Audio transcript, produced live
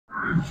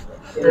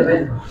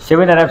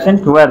Seven are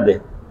absent. Who are they?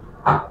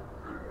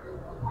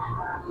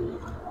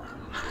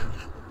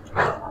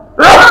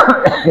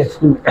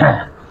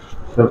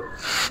 So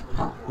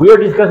we are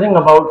discussing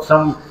about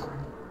some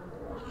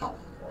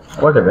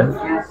whatever.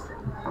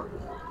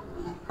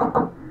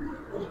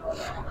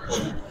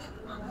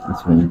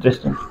 It's very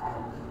interesting.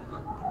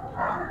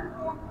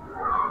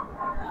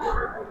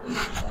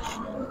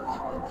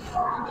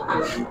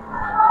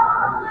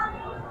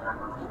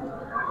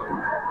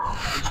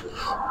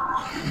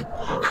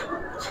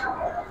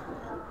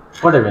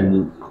 Whatever.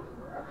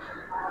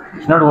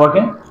 It's not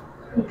working.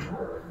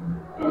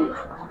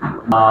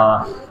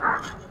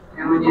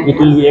 It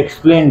will be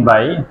explained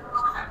by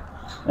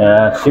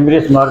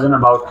Simresh margin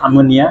about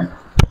ammonia.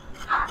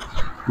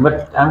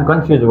 But I'm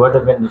confused. What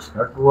happened? It's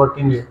not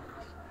working yet.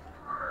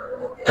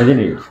 Isn't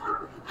it?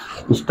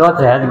 Its torch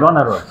has gone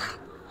or what?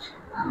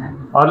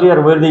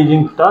 Earlier were they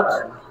using torch?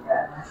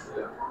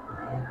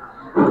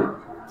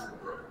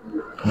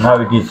 Now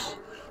it is.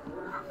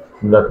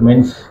 That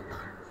means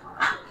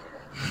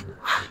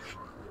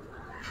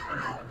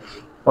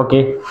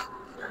okay.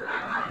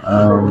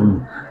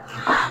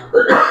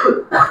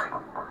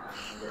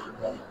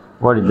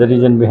 What is the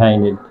reason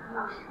behind it?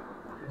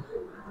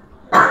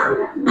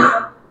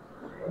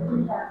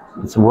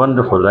 It's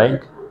wonderful, right?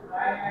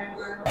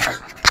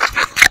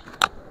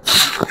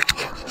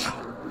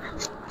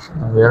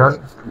 We are on.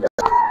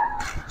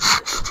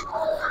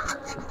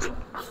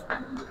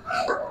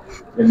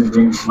 Let me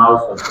bring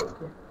mouse also.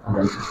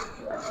 Okay.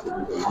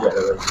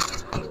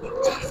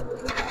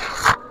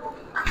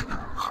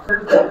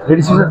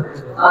 Ladies and gentlemen,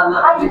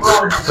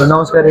 so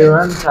namaskar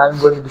everyone. I'm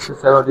going to discuss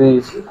about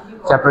the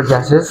chapter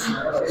gases.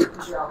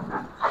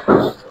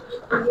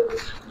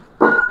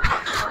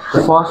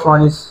 The first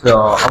one is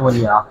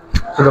ammonia.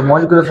 So the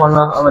molecular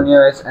formula of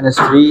ammonia is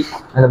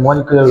NH3 and the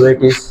molecular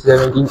weight is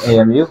 17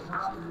 AMU.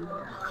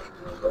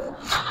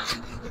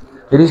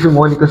 Here is the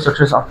molecular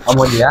structures of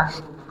ammonia.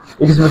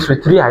 It is mixed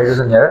with 3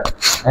 hydrogen here,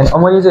 and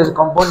ammonia is a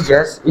compound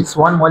gas. Its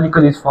one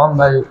molecule is formed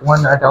by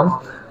one atom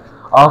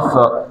of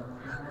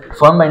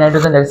formed by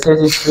nitrogen that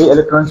shares its 3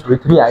 electrons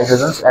with 3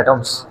 hydrogens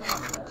atoms.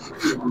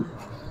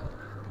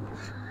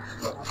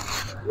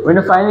 When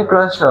a finely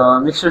crushed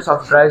mixtures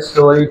of dry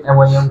solid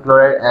ammonium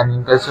chloride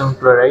and calcium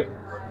chloride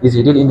is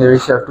heated in the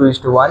ratio of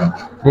 2:1,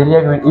 they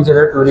react with each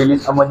other to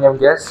release ammonium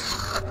gas.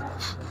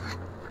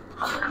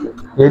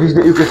 Here is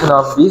the equation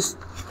of this.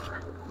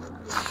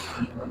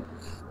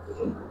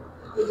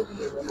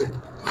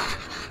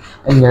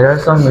 And here are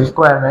some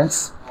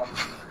requirements.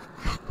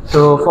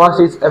 So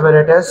first is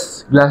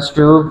apparatus, glass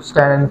tube,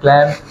 stand and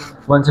clamp,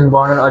 Bunsen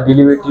burner or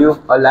delivery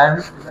tube, a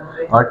lamp,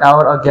 or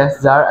tower or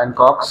gas jar, and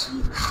corks.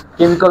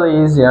 Chemical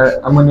is here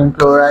ammonium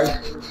chloride,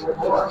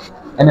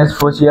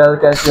 NH4Cl,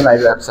 calcium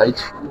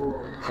hydroxide.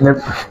 And the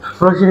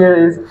procedure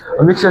is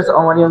a mixture of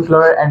ammonium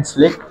chloride and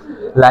slick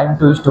lime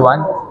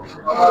 2:1.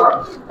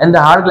 And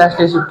the hard glass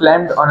test is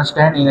clamped on a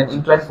stand in an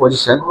inclined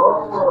position.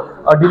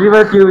 A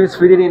delivery tube is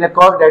fitted in a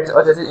cork that is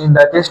attached in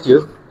the test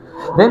tube.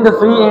 Then the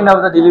free end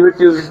of the delivery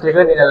tube is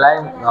taken in a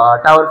lime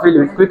tower filled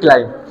with quick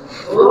lime.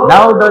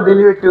 Now the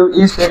delivery tube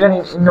is taken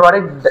in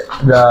inverted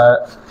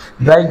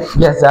dry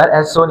gas jar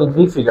as shown in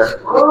the figure.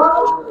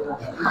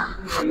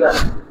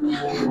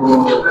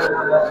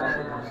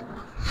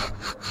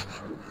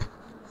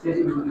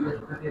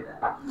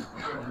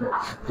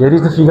 Here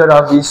is the figure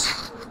of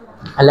this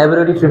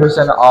laboratory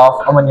preparation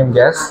of ammonium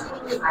gas.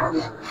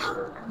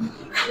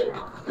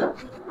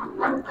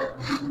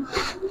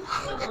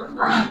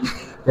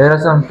 There are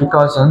some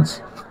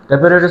precautions. The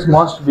apparatus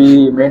must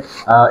be made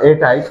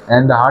airtight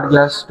and the hard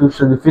glass tube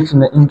should be fixed in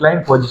the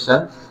inclined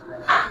position.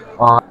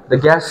 The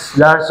gas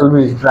jar should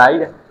be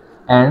dried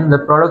and the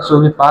products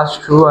will be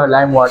passed through a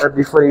lime water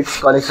before its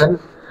collection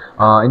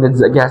in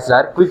the gas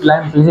jar. Quick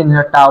lime present in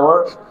a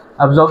tower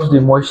absorbs the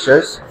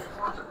moistures.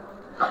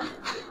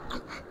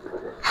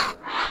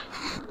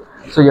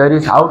 So here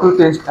is how to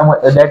test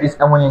that is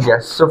ammonia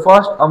gas. So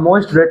first, a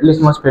moist red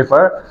litmus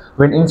paper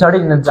when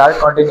inserted in a jar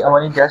containing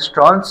ammonia gas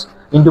turns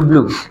into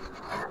blue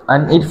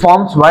and it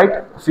forms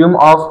white film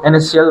of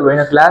NaCl. When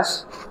a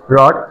glass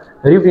rod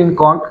dipped in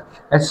conch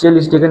HCl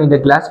is taken in the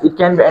glass, it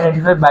can be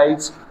identified by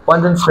its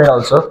pungent smell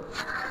also.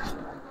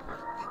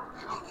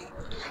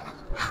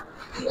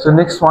 So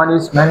next one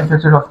is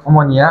manufacture of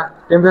ammonia.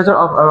 Temperature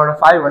of about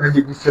 500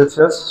 degrees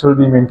Celsius should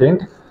be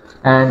maintained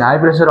and high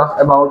pressure of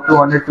about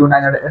 200 to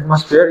 900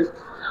 atmosphere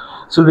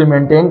should be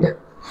maintained.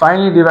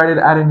 Finely divided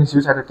iron is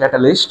used as a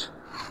catalyst.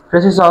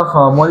 Traces of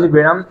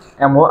molybdenum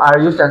MO are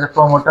used as a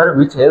promoter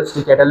which helps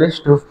the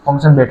catalyst to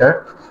function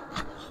better.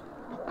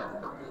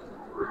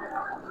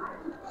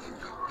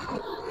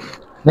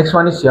 Next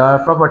one is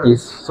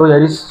properties. So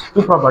here is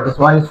two properties.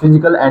 One is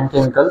physical and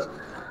chemical.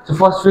 So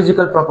first,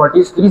 physical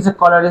properties. It is a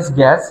colorless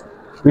gas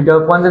with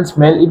a pungent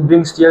smell. It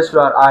brings tears to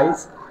our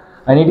eyes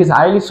and it is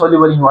highly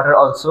soluble in water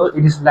also.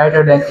 It is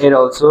lighter than air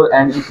also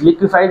and it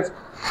liquefies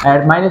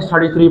at minus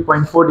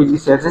 33.4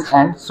 degrees Celsius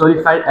and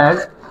solidified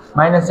at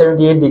minus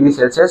 78 degrees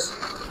Celsius.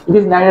 It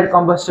is neither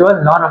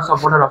combustible nor a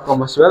supporter of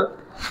combustible.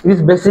 It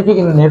is basic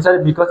in nature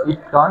because it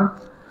turns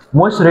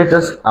Most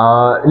reactors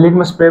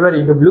litmus paper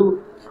into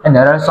blue, and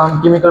there are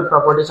some chemical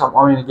properties of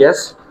ammonium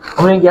gas.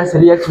 Ammonium gas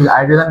reacts with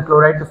hydrogen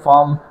chloride to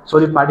form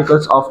solid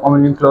particles of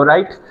ammonium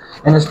chloride.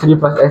 NH3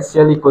 plus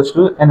HCl equals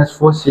to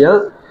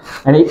NH4Cl,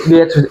 and it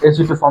reacts with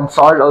acid to form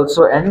salt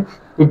also, and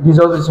it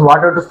dissolves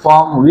water to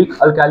form weak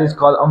alkalis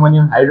called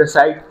ammonium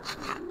hydroxide.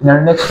 And the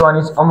next one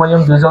is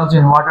ammonium dissolves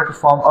in water to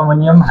form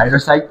ammonium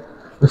hydroxide,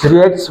 which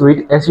reacts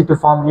with acid to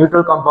form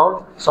neutral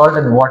compound, salt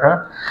and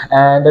water.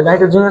 And the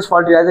nitrogenous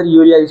fertilizer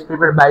urea is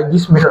prepared by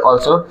this method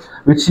also,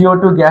 with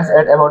CO2 gas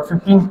at about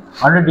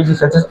 1500 degrees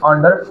Celsius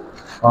under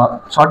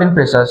certain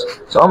pressures.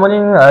 So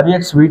ammonium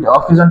reacts with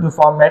oxygen to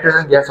form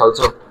nitrogen gas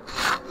also.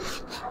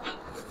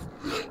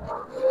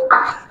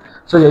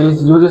 So there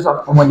is uses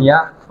of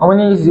ammonia.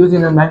 Ammonia is used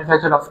in the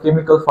manufacture of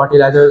chemical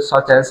fertilizers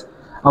such as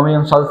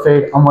ammonium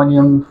sulfate,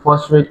 ammonium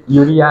phosphate,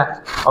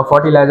 urea, or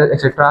fertilizer,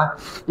 etc.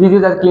 It is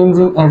used as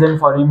cleansing agent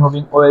for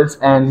removing oils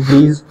and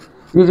grease.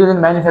 It is used in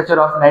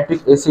manufacture of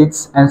nitric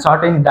acids and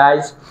certain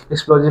dyes,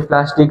 explosive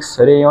plastics,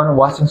 rayon,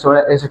 washing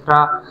soda,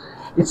 etc.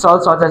 Its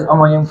salts such as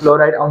ammonium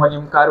chloride,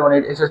 ammonium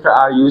carbonate, etc.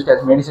 are used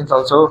as medicines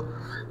also.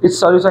 Its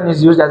solution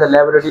is used as a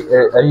laboratory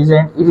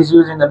reagent. It is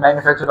used in the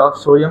manufacture of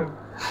sodium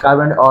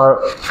carbonate or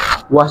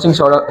washing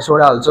soda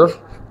also.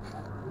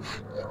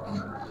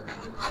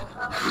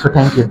 So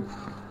thank you.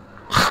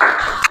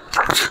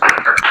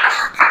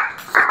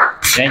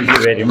 Thank you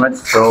very much.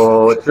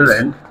 So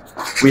children,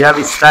 we have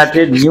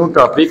started new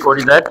topic. What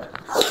is that?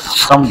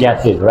 Some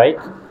gases, right?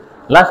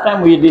 Last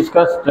time we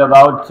discussed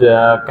about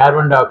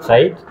carbon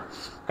dioxide.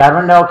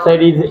 Carbon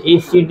dioxide is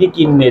acidic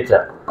in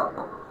nature.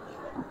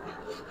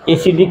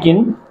 Acidic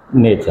in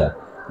nature.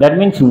 That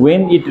means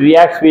when it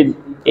reacts with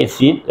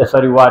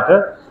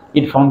water,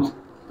 it forms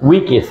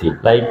weak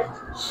acid like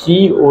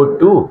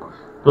CO2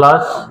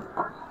 plus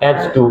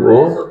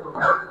H2O,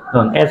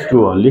 no, H2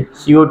 only,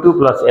 CO2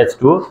 plus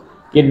H2O,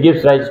 it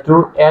gives rise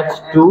to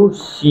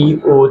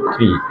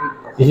H2CO3.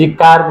 This is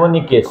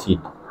carbonic acid.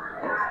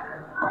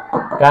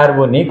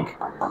 Carbonic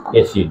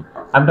acid.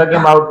 I'm talking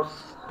about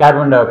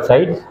carbon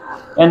dioxide.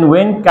 And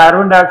when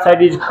carbon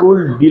dioxide is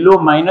cooled below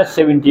minus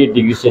 78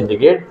 degrees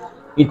centigrade,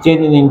 it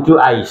changes into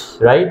ice,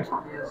 right?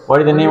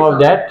 What is the name of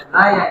that?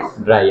 Dry ice.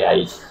 Dry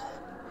ice.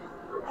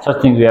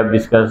 Such things we have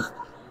discussed,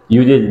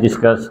 uses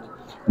discussed.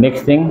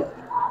 Next thing,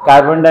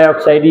 carbon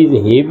dioxide is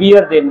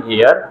heavier than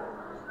air.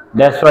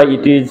 That's why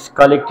it is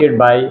collected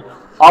by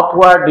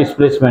upward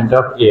displacement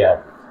of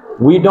air.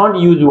 We don't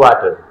use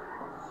water.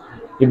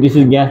 If this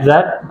is gas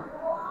jar,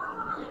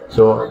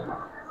 so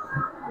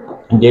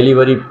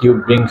delivery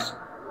tube brings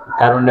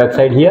carbon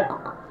dioxide here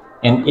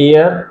and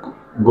air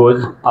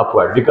goes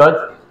upward because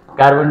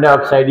carbon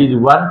dioxide is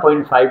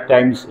 1.5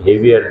 times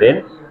heavier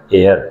than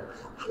air.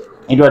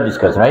 It was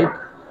discussed, right?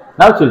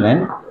 Now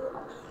children,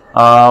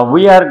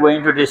 we are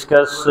going to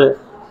discuss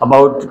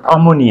about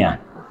ammonia.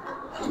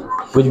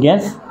 Which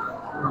gas?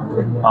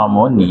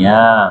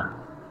 Ammonia.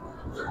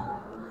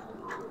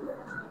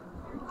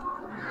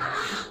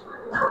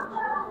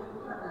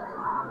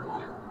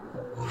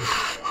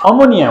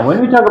 Ammonia,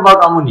 when we talk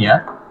about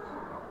ammonia,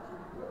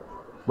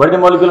 what is the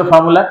molecular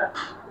formula?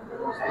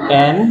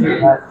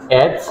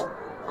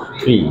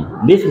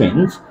 NH3. This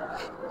means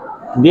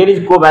there is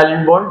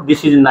covalent bond.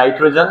 This is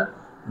nitrogen,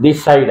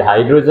 this side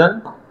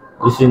hydrogen,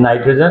 this is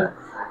nitrogen,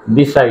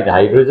 this side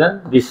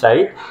hydrogen, this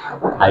side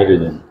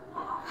hydrogen.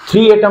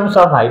 3 atoms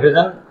of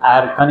hydrogen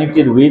are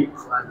connected with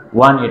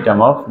 1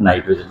 atom of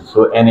nitrogen.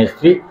 So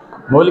NH3,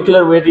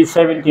 molecular weight is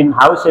 17.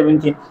 How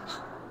 17?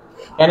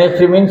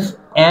 NH3 means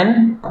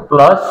N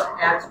plus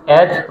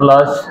H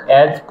plus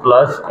H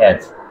plus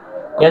H.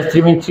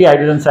 H3 means 3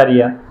 hydrogens are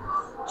here.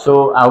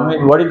 So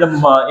what is the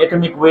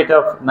atomic weight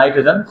of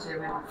nitrogen?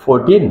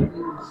 14.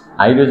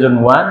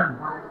 Hydrogen 1,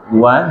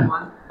 1,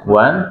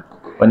 1.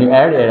 When you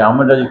add, how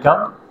much does it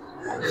come?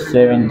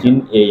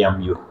 17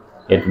 AMU,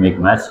 atomic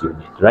mass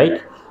unit,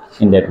 right?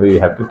 In that way you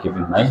have to keep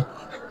in mind.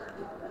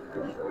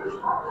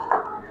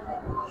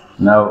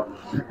 Now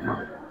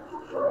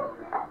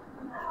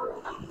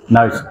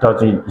it's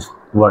totally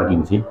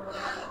working, see?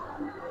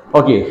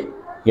 Okay,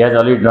 he has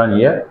already drawn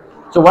here.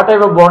 So what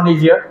type of bond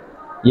is here?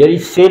 Here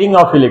is sharing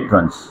of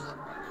electrons.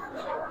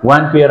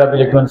 One pair of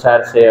electrons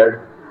are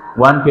shared,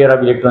 one pair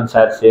of electrons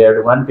are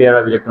shared, one pair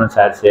of electrons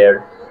are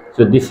shared.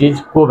 So this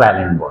is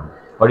covalent bond.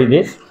 What is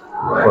this?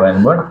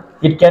 Covalent bond.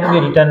 It can be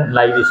written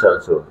like this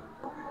also.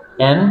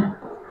 N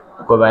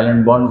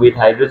covalent bond with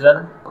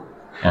hydrogen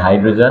and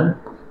hydrogen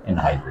and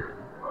hydrogen,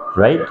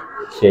 right?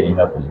 Sharing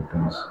of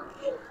electrons.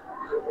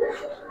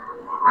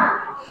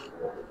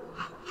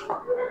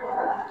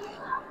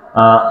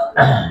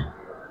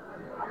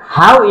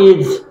 How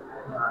is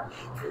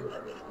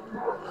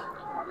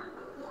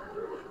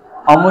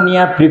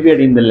ammonia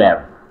prepared in the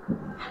lab?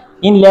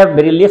 In lab,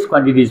 very less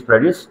quantity is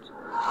produced.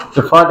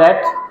 So for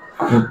that,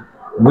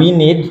 we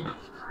need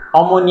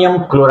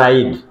ammonium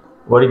chloride.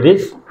 What is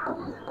this?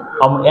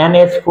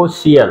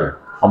 NH4Cl,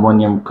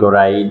 ammonium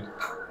chloride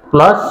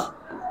plus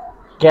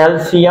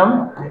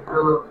calcium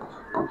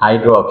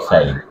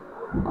hydroxide.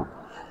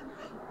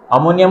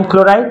 Ammonium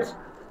chloride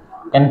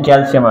and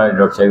calcium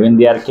hydroxide, when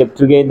they are kept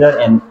together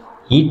and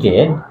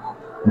heated,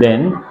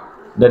 then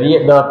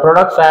the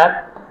products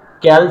are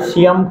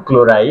calcium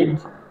chloride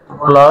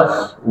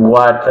plus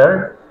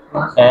water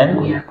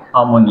and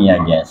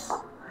ammonia gas.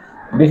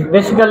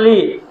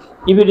 Basically,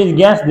 if it is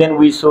gas, then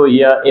we show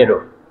here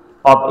arrow,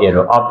 up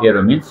arrow. Up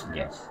arrow means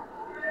gas,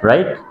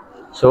 right?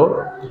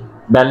 So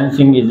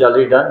balancing is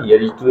already done.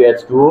 Here is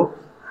 2H2O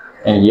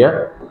and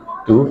here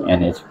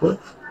 2NH4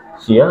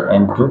 Cl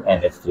and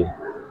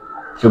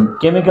 2NH3. So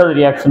chemical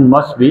reaction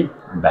must be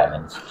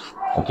balanced.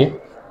 Okay.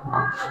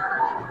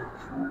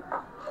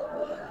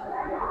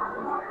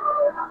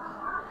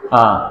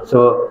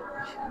 So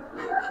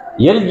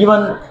here is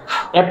given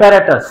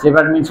apparatus.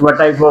 Apparatus means what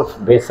type of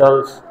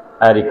vessels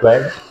are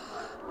required.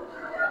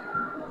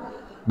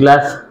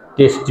 Glass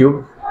test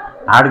tube,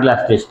 hard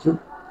glass test tube,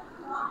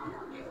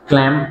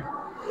 clamp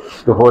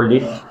to hold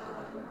it,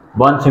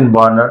 Bunsen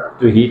burner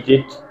to heat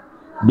it,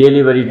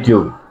 delivery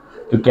tube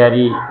to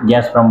carry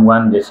gas from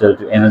one vessel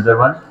to another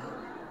one,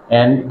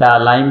 and the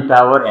lime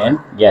tower and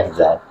gas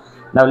jar.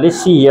 Now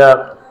let's see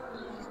here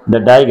the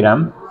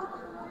diagram.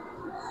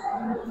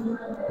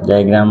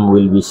 Diagram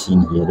will be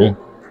seen here. Eh?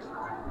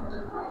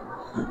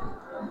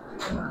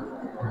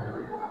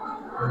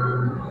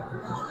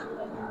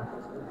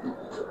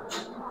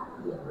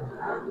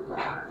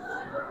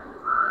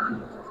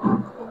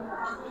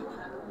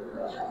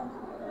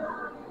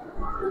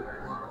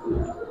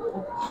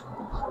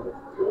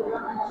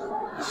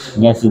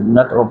 Gas is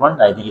not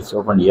opened. I think it's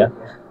opened here.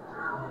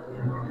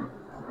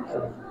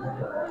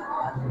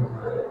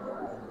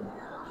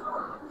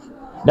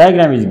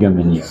 Diagram is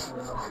given here.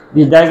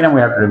 This diagram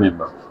we have to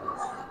remember.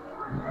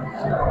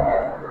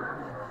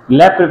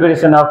 Lab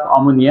preparation of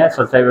ammonia,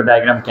 such type of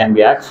diagram can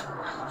be asked.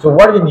 So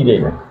what is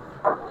needed?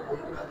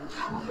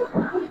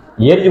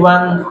 Here is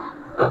one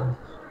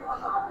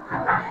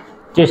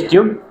test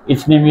tube.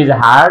 Its name is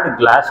hard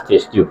glass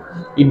test tube.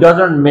 It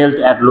doesn't melt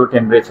at low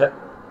temperature.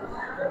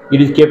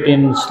 It is kept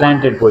in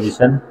slanted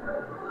position,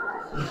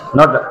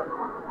 not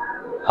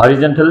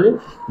horizontally,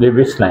 little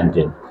bit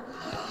slanted.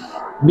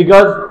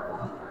 Because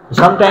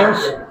sometimes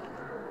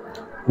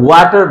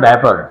water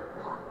vapor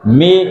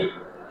may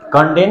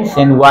condense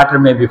and water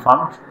may be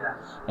formed,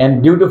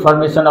 and due to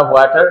formation of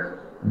water,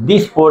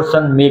 this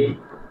portion may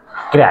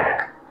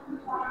crack.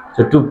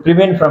 So to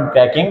prevent from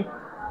cracking,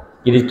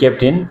 it is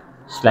kept in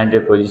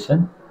slanted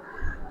position.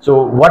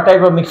 So what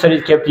type of mixture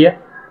is kept here?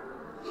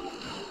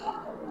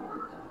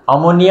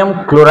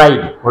 Ammonium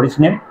chloride, what is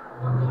name?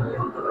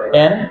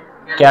 And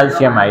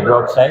calcium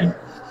hydroxide.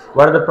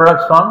 What are the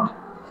products formed?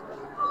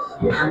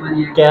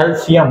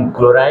 Calcium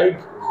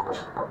chloride,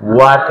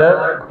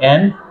 water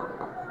and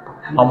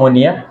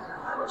ammonia.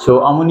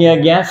 So ammonia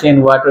gas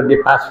and water, they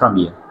pass from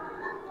here.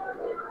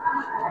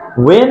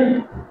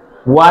 When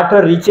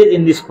water reaches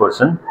in this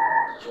portion,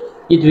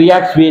 it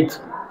reacts with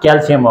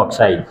calcium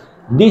oxide.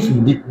 This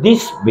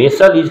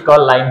vessel is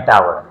called lime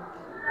tower.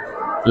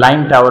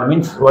 Lime tower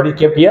means what is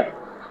kept here?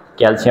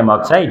 Calcium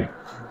oxide.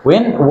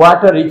 When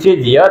water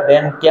reaches here,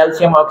 then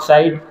calcium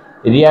oxide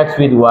reacts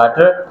with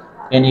water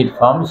and it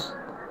forms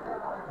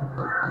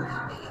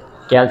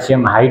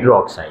calcium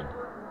hydroxide.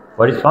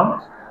 What is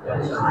formed?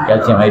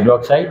 Calcium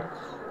hydroxide.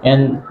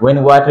 And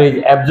when water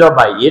is absorbed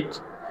by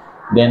it,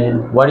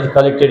 then what is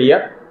collected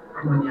here?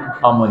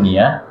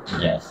 Ammonia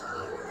gas.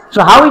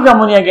 So how is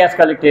ammonia gas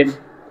collected?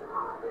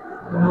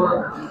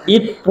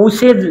 It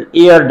pushes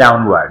air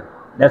downward.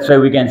 That's why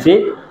we can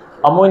say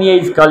ammonia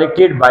is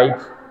collected by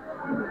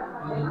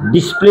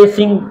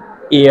displacing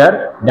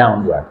air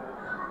downward.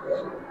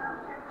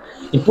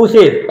 It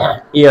pushes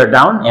air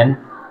down and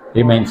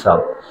remains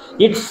up.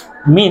 It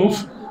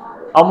means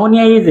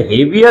ammonia is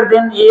heavier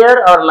than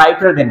air or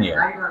lighter than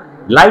air?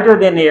 Lighter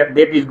than air,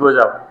 that is goes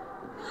up.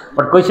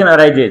 But question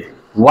arises,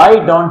 why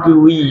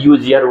don't we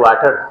use air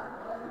water?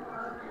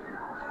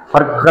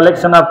 For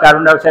collection of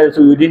carbon dioxide,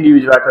 so we didn't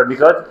use water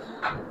because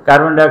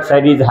carbon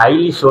dioxide is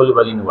highly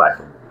soluble in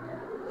water.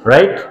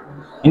 Right?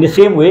 In the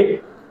same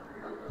way,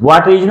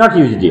 water is not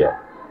used here.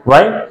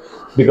 Why?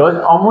 Because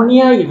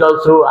ammonia is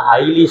also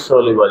highly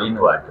soluble in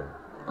water.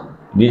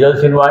 It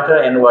dissolves in water,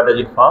 and what does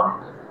it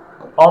form?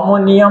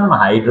 Ammonium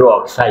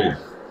hydroxide.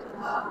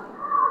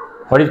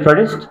 What is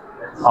produced?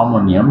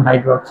 Ammonium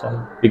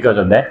hydroxide. Because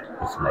of that,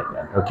 it's like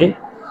that. Okay?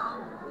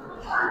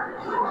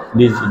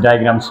 These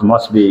diagrams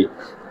must be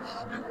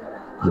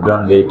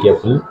drawn very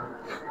carefully.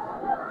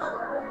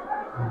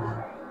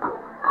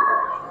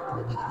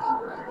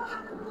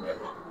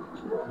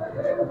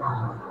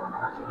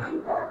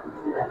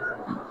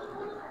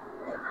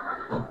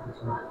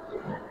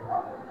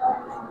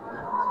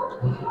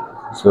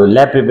 So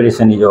lab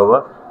preparation is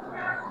over.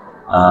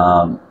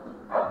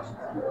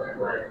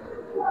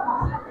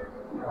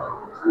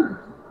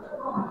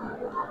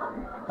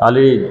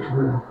 Already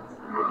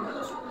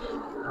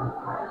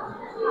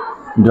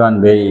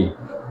drawn very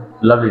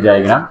lovely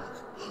diagram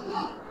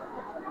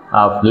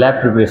of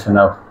lab preparation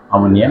of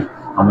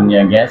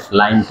ammonia gas,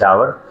 lime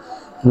tower.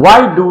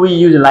 Why do we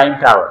use lime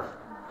tower?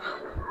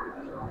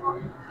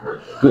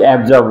 To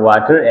absorb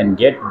water and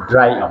get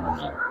dry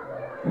ammonia.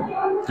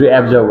 to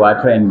absorb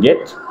water and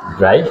get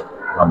dry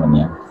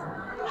ammonia.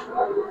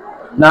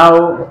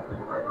 Now,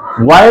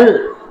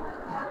 while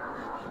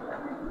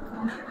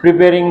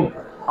preparing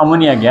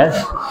ammonia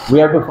gas, we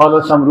have to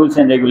follow some rules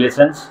and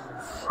regulations.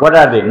 What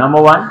are they?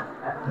 Number one,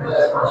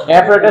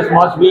 apparatus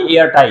must be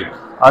airtight,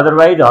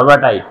 otherwise hollow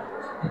tight.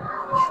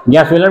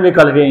 Gas will not be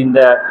collected in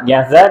the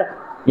gas jar,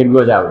 it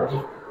goes out.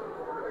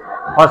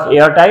 First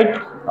airtight,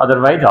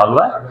 otherwise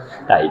hollow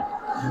tight.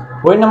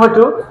 Point number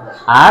two,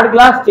 hard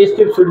glass test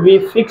tube should be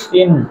fixed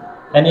in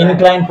an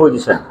inclined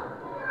position.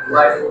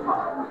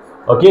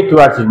 Okay,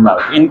 towards its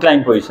mouth,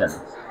 inclined position.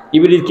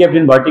 If it is kept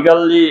in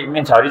vertically,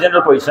 means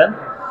horizontal position,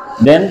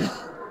 then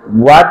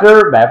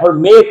water vapor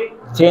may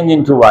change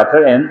into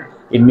water and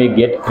it may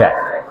get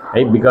cracked,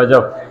 right? Because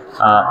of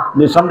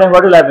sometimes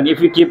what will happen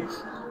if you keep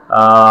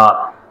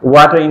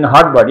water in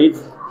hot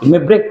bodies, it may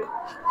break.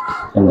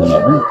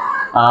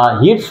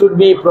 Heat should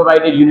be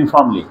provided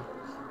uniformly,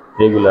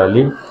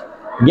 regularly.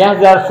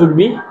 Gas jar should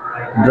be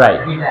dry.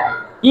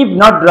 If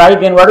not dry,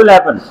 then what will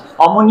happen?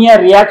 Ammonia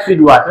reacts with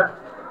water.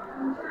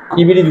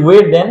 If it is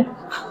wet, then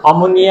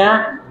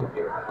ammonia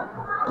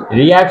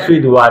reacts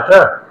with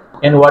water,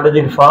 and what does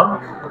it form?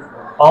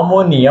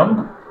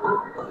 Ammonium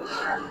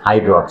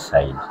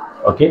hydroxide.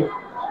 Okay,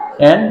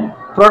 and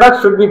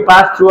products should be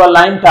passed through a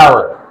lime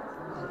tower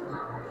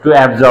to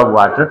absorb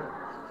water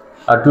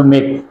or to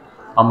make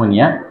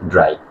ammonia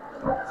dry.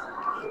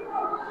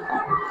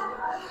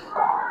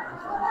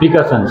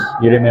 Precautions,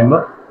 you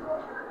remember,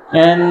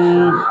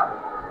 and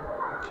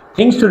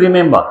things to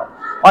remember,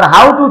 or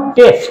how to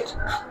test.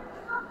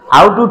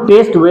 How to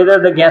test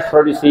whether the gas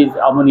produces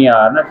ammonia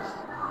or not.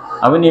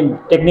 How many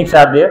techniques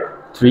are there?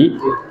 3.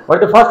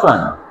 What is the first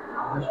one?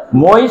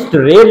 Moist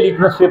red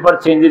litmus paper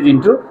changes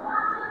into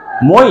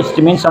moist,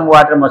 means some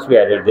water must be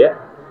added there,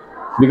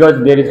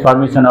 because there is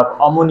formation of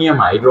ammonium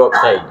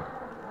hydroxide.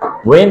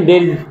 When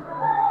there is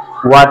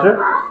water,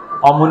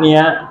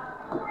 ammonia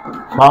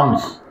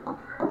forms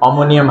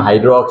ammonium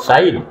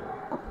hydroxide.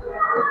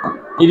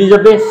 It is a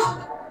base.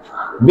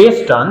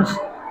 Base turns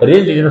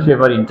red litmus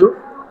paper into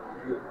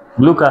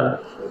blue color.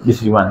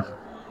 This is one.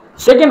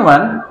 Second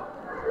one,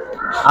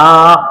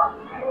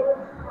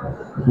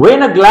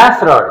 when a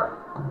glass rod,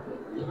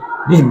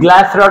 this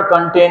glass rod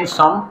contains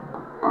some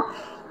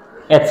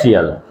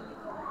HCl.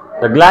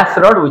 The glass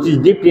rod which is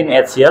dipped in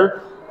HCl,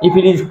 if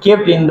it is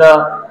kept in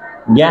the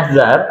gas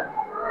jar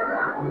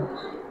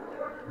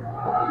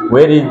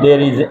where there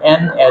is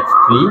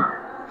NH3,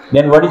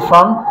 then what is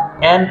formed?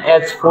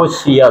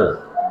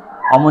 NH4Cl.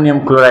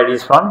 Ammonium chloride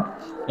is formed,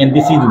 and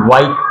this is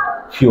white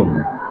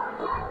fume.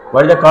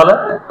 What is the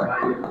color?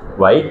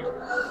 White.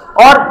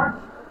 Or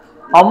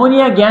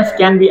ammonia gas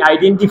can be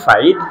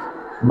identified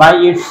by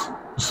its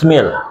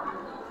smell.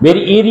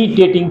 Very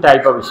irritating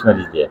type of smell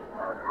is there.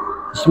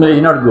 Smell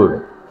is not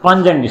good.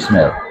 Pungent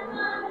smell.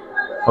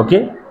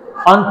 Okay?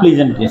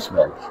 Unpleasant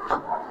smell.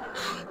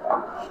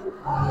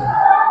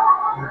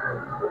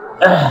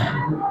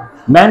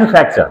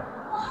 Manufacture.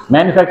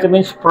 Manufacture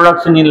means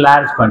production in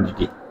large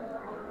quantity.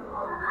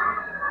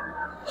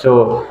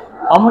 So,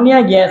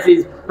 ammonia gas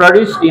is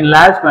produced in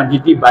large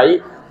quantity by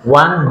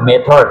one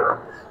method,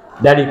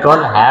 that is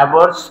called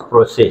Haber's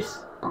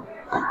process.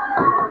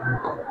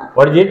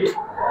 What is it?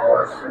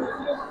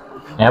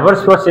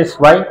 Haber's process.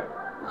 Why?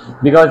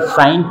 Because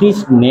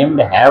scientist named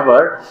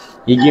Haber,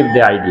 he gave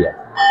the idea,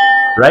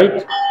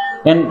 right?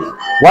 And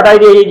what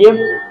idea he gave?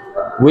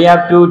 We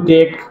have to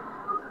take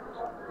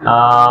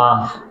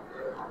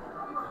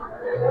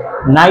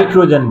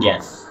nitrogen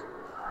gas.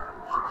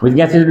 Which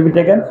gas is to be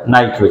taken?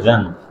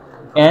 Nitrogen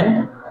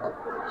and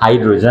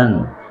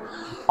hydrogen.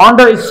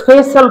 Under a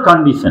special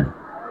condition,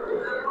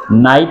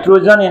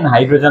 nitrogen and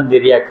hydrogen, they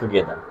react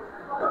together.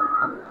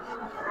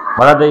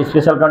 What are the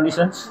special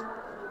conditions?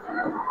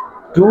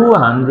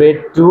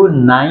 200 to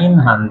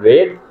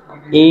 900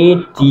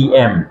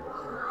 atm.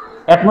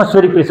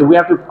 Atmospheric pressure. We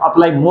have to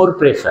apply more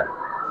pressure.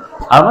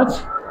 How much?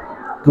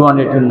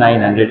 200 to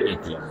 900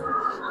 atm.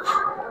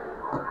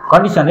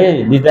 Condition,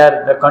 these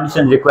are the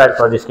conditions required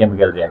for this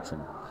chemical reaction.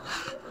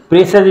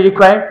 Pressure is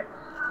required.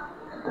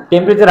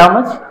 Temperature how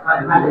much?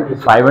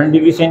 500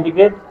 degrees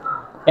centigrade.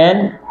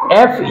 And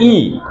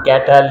Fe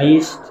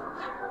catalyst,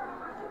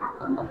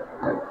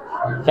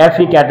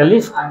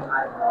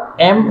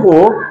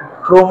 Mo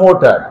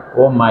promoter.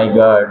 Oh my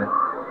God.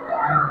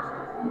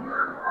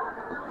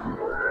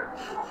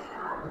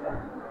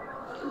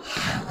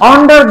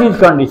 Under these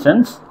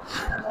conditions,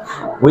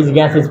 which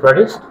gas is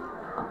produced?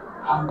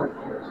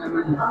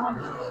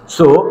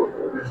 So,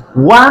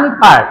 1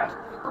 part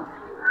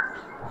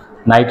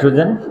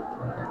nitrogen,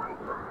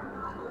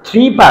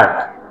 3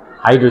 part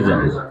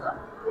hydrogen.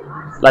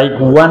 Like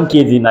 1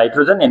 kg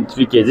nitrogen and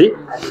 3 kg,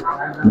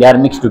 they are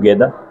mixed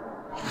together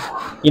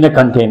in a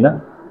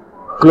container,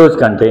 closed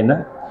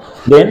container.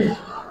 Then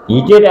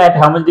heated at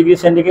how much degree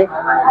centigrade?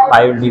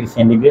 5 degrees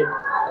centigrade.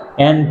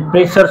 And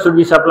pressure should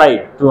be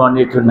supplied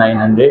 200 to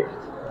 900.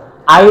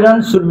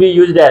 Iron should be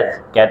used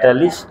as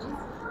catalyst,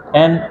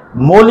 and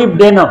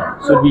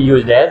molybdenum should be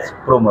used as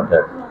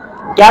promoter.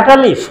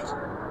 Catalyst,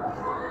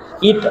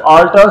 it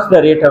alters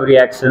the rate of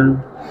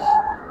reaction.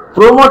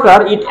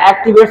 Promoter, it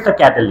activates the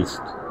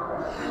catalyst.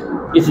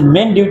 Its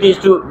main duty is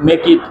to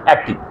make it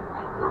active.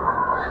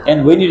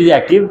 And when it is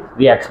active,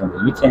 reaction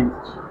will be changed.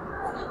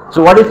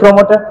 So what is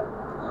promoter?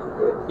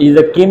 Is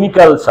a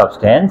chemical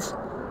substance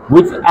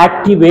which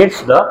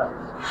activates the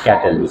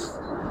catalyst.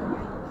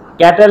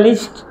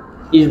 Catalyst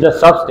is the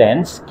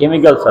substance,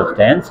 chemical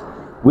substance,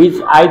 which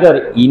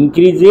either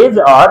increases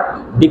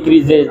or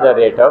decreases the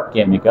rate of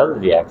chemical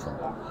reaction.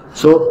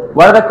 So,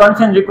 what are the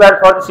conditions required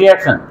for this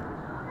reaction?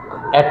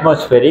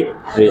 Atmospheric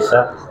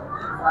pressure,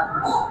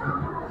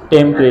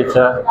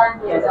 temperature,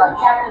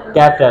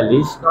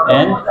 catalyst,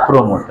 and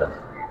promoter.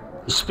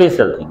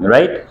 Special thing,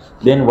 right?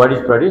 Then what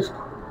is produced?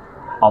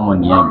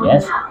 Ammonia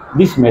gas.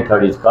 This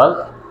method is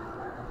called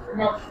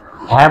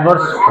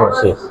Haber's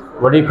process.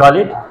 What do you call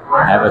it?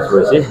 Haber's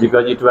process,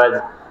 because it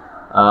was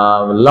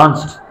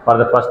launched for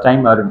the first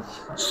time or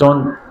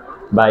shown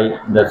by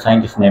the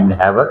scientist named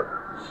Haber.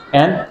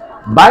 And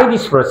by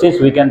this process,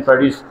 we can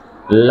produce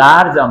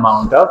large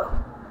amount of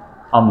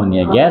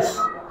ammonia gas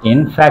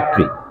in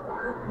factory.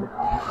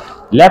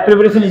 Lab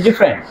preparation is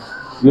different.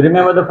 You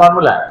remember the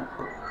formula?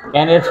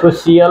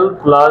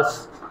 NH4Cl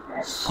plus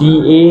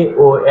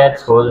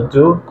CaOH whole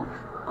to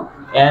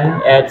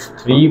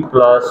NH3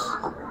 plus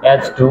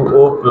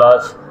H2O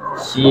plus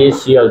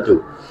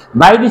CaCl2.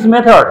 By this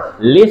method,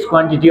 less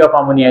quantity of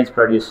ammonia is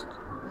produced.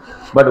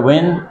 But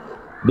when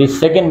this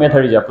second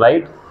method is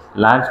applied,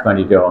 large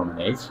quantity of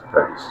ammonia is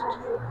produced.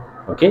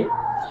 Okay?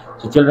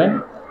 So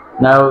children,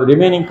 now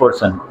remaining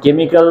portion,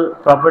 chemical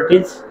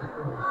properties,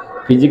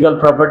 physical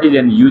properties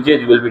and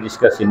usage will be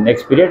discussed in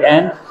next period.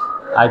 And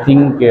I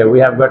think we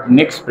have got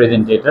next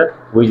presentator.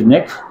 Who is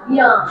next?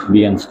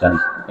 Biyan.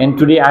 And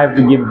today I have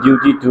to give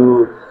duty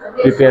to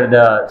prepare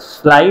the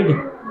slide.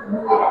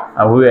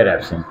 We were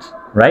absent,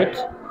 right?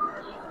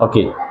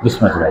 Okay,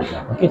 this much right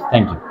now. Okay,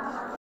 thank you.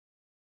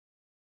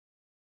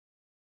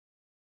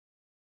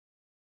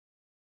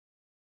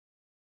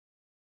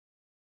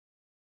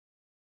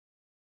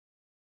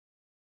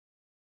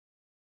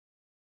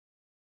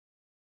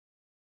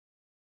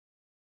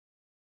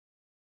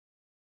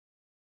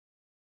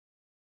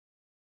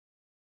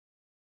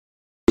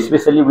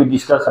 Especially we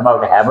discuss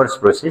about Haber's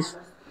process.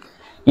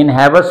 In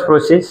Haber's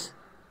process,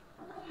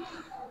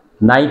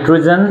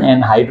 nitrogen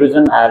and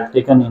hydrogen are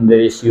taken in the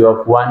ratio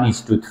of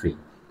 1:3.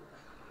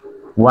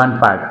 1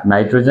 part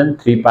nitrogen,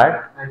 3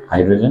 part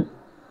hydrogen.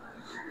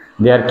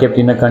 They are kept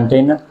in a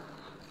container,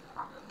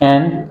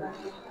 and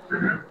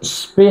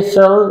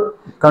special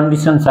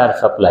conditions are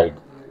supplied.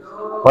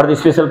 What are the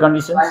special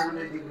conditions?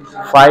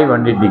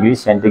 500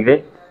 degrees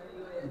centigrade,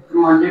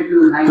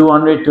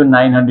 200 to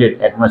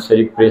 900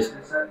 atmospheric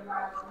pressure,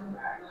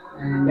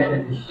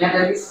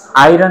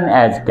 iron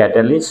as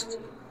catalyst,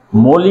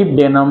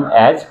 molybdenum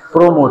as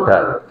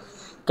promoter.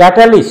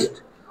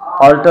 Catalyst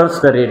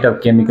alters the rate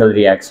of chemical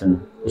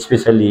reaction,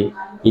 especially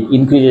it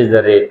increases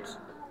the rate,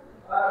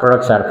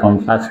 products are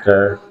formed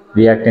faster,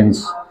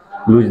 reactants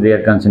lose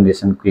their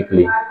concentration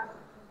quickly.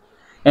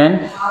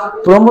 And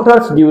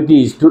promoter's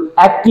duty is to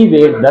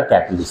activate the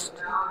catalyst.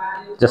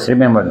 Just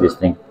remember this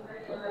thing.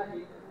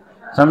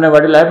 Someday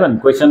what will happen?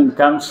 Question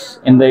comes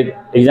in the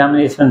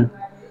examination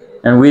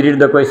and we read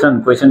the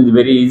question is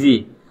very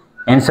easy,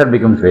 answer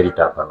becomes very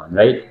tough one,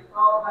 right?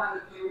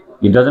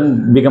 It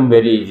doesn't become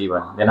very easy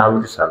one, then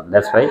how to solve?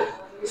 That's why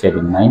set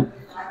in mind.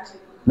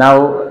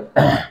 Now,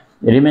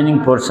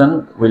 remaining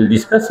portion we'll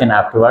discuss, and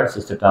afterwards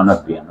is the turn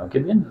of Biyan. Okay,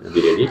 then we'll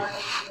be ready.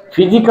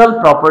 Physical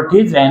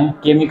properties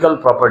and chemical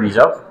properties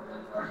of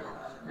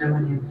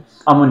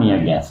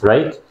ammonia gas,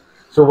 right?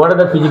 So what are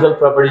the physical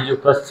properties? You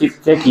first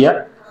check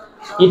here.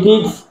 It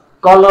is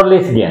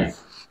colorless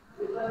gas,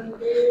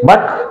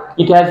 but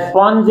it has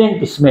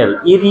pungent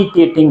smell,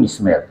 irritating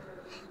smell.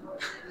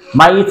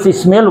 By its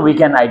smell, we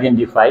can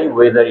identify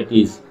whether it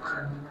is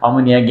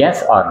ammonia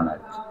gas or not.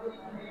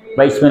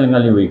 By smelling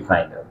only we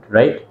find out,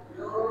 right?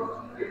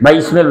 By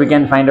smell, we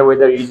can find out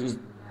whether it is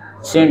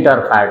scent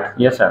or fat.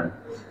 Yes, sir.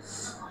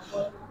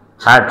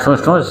 Fat,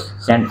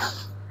 scent,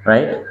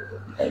 right?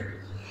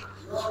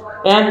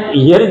 And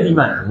here is the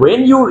one.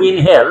 When you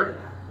inhale,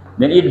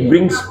 then it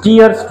brings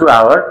tears to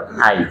our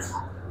eyes.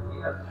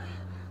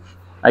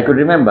 I could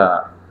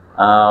remember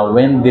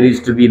when there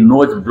is to be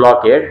nose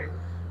blockade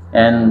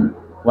and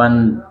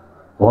one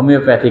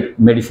homeopathic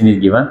medicine is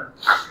given.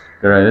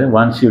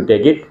 Once you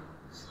take it,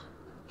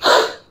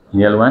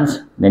 inhale once,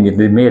 then it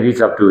may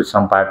reach up to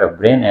some part of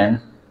brain and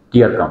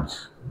tear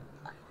comes.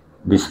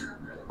 This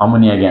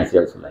ammonia gas is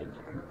also like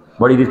that.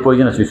 But it is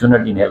poisonous, you should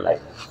not inhale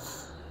like that.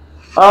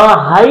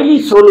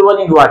 Highly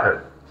soluble in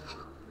water,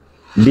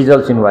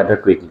 dissolves in water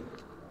quickly.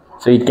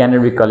 So it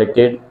cannot be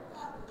collected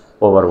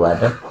over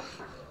water.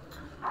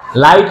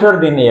 Lighter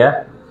than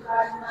air,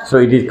 so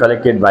it is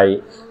collected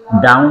by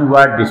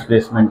downward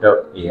displacement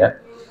of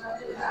air.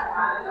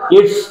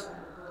 Its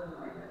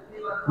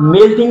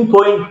melting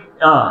point,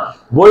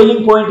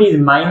 boiling point is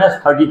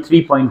minus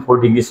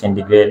 33.4 degrees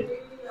centigrade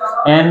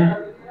and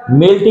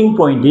melting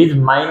point is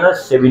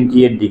minus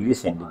 78 degrees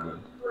centigrade.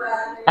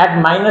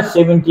 At minus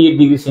 78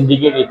 degrees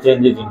centigrade, it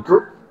changes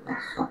into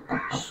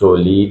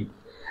solid.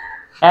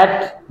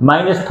 At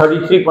minus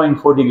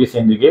 33.4 degrees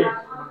centigrade,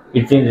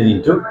 it changes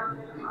into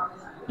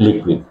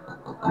liquid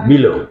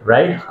below,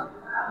 right?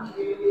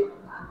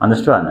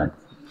 Understood or not?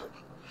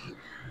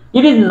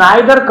 It is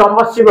neither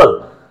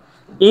combustible,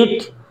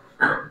 it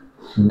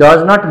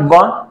does not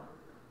burn,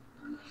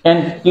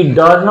 and it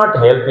does not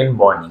help in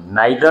burning.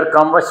 Neither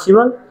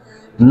combustible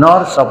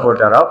nor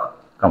supporter of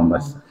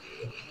combustion.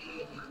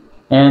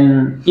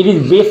 And it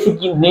is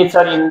basic in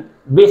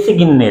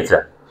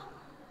nature.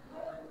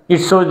 It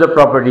shows the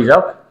properties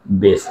of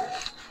base.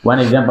 One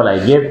example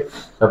I gave,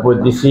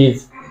 suppose this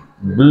is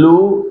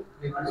blue,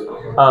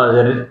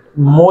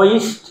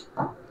 moist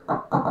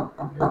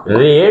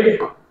red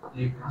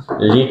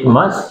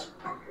litmus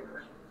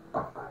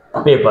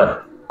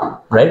paper,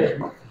 right?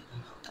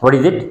 What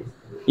is it?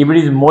 If it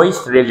is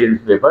moist red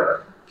litmus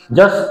paper,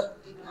 just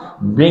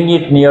bring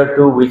it near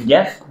to which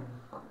gas?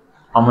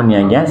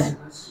 Ammonia gas.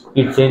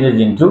 It changes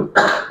into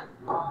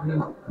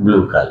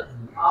blue color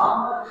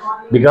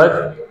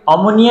because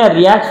ammonia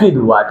reacts with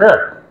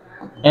water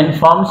and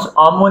forms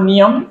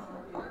ammonium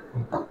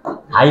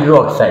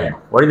hydroxide.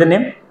 What is the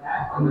name?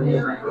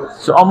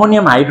 So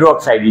ammonium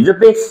hydroxide is a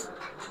base.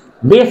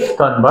 Base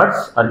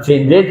converts or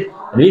changes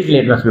red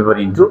litmus paper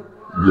into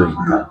blue in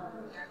color.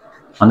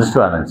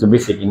 Understood? So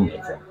basic in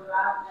nature.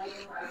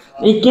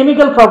 In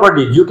chemical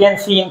properties, you can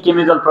see in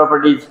chemical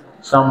properties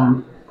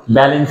some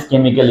balanced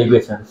chemical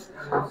equations.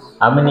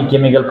 How many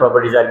chemical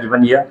properties are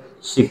given here?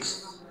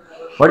 6.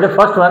 What is the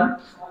first one?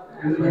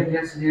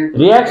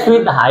 Reacts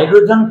with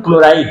hydrogen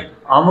chloride.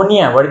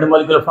 Ammonia, what is the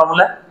molecular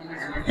formula?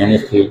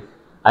 NH3.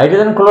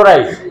 Hydrogen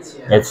chloride,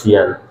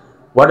 HCl.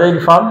 What does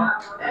it form?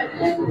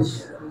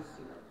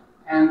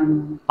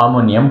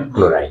 Ammonium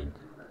chloride.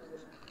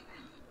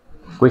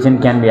 Question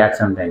can be asked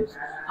sometimes.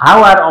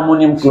 How are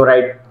ammonium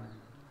chloride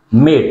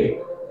made?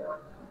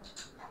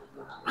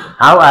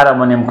 How are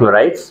ammonium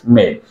chlorides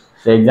made?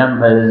 The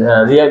example,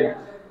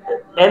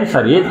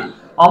 answer is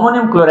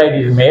ammonium chloride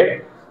is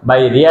made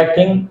by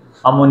reacting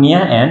ammonia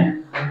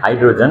and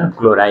hydrogen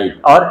chloride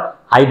or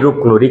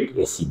hydrochloric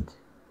acid.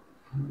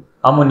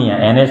 Ammonia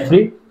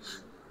NH3,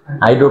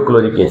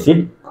 hydrochloric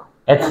acid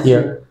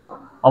HCl,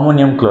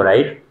 ammonium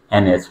chloride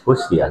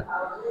NH4Cl.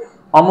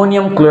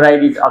 Ammonium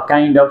chloride is a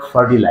kind of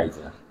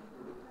fertilizer,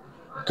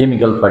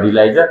 chemical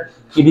fertilizer.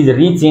 It is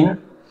rich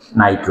in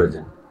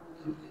nitrogen.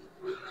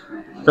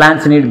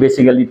 Plants need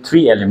basically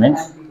 3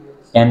 elements: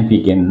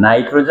 NPK,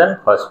 nitrogen,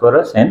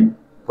 phosphorus, and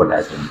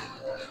potassium.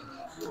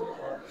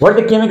 What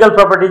are the chemical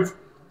properties?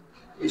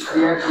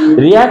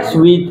 Reacts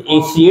with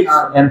acids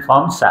and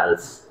forms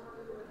salts.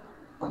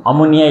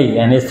 Ammonia is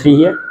NH3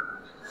 here.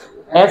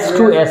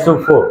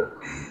 H2SO4,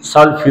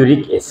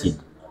 sulfuric acid.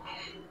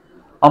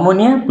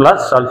 Ammonia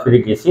plus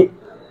sulfuric acid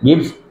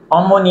gives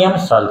ammonium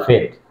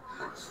sulfate.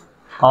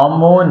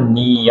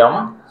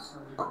 Ammonium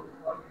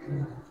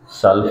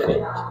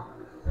sulfate.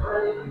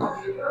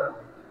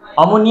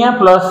 Ammonia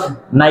plus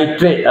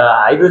nitrate,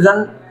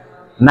 hydrogen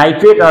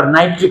nitrate or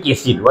nitric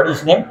acid. What is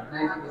its name?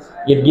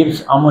 It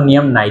gives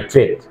ammonium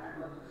nitrate.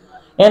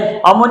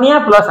 And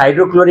ammonia plus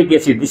hydrochloric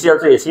acid, this is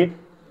also acid,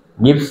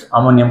 gives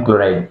ammonium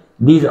chloride.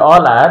 These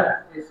all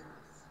are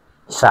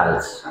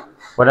salts.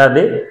 What are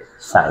they?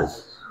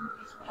 Salts.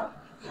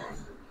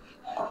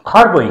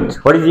 Third point,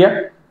 what is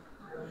here?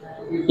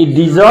 It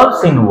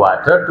dissolves in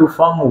water to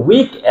form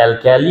weak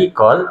alkali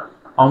called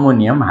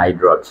ammonium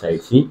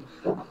hydroxide. See,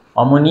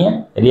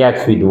 ammonia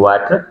reacts with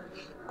water.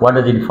 What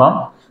does it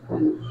form?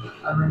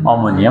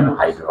 Ammonium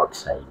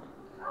hydroxide.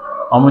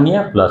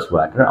 Ammonia plus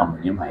water,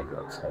 ammonium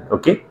hydroxide.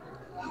 Okay.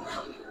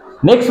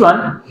 Next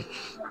one.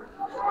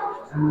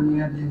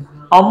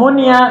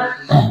 Ammonia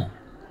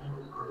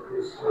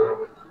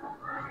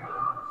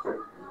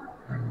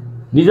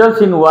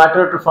dissolves in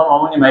water to form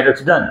ammonium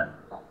hydroxide. Done.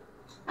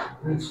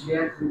 Which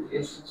react with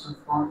acids to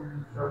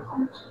form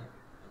compounds.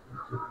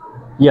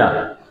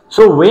 Yeah.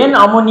 So when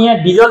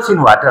ammonia dissolves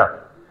in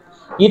water,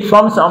 it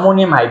forms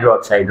ammonium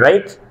hydroxide,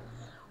 right?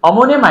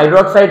 Ammonium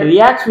hydroxide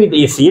reacts with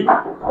acid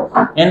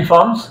and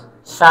forms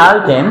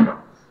salt and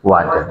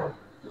water.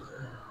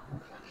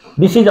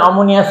 This is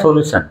ammonia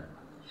solution.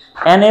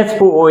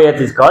 NH4OH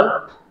is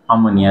called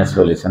ammonia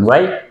solution.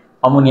 Why?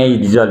 Ammonia is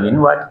dissolved in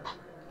water.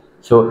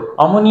 So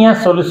ammonia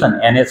solution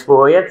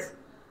NH4OH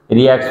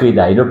reacts with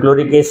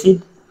hydrochloric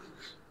acid,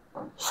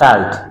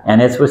 salt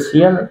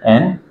NH4Cl,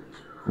 and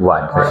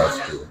water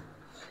H2O.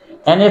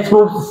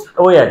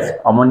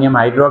 NH4OH, ammonium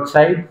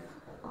hydroxide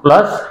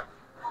plus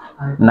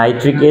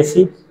nitric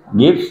acid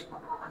gives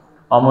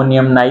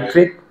ammonium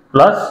nitrate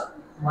plus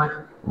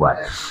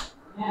water.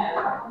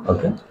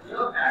 Okay.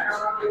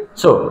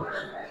 So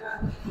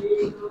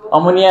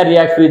ammonia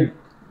reacts with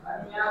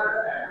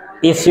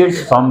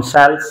acids, forms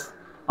salts.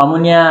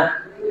 Ammonia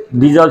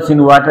dissolves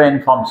in water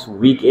and forms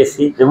weak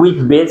acid, the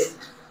weak base.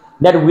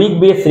 That weak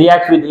base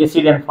reacts with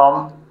acid and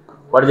forms,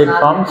 what does it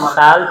form?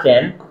 Salt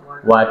and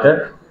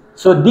water.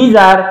 So these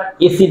are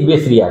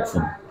acid-base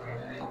reactions.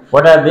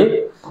 What are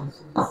they?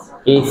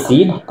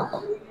 Acid-base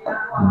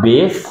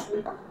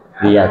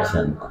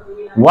reaction.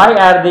 Why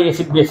are they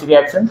acid-base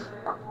reaction?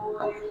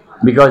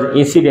 because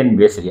acid and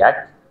base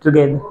react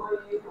together,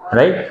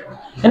 right?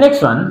 The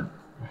next one,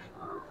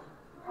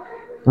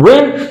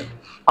 when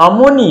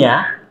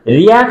ammonia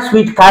reacts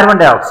with carbon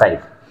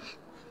dioxide,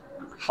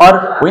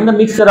 or when the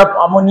mixture of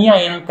ammonia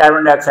and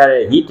carbon dioxide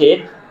are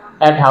heated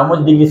at how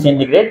much degree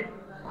centigrade?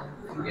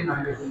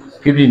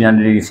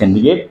 1500 degrees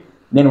centigrade.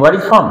 Then what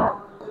is formed?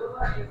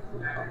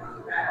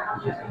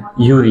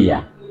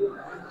 Urea.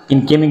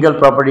 In chemical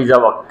properties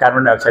of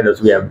carbon dioxide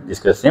also we have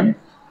discussed them.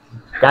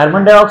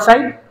 Carbon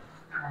dioxide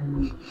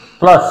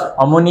plus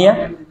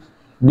ammonia,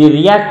 they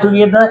react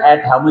together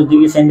at how much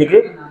degree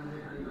centigrade?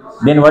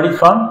 Then what is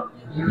formed?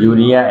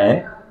 Urea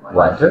and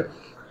water.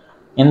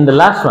 And the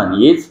last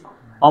one is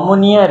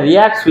ammonia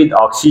reacts with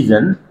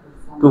oxygen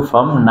to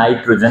form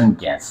nitrogen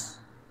gas.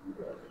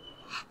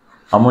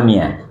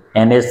 Ammonia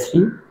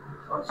NH3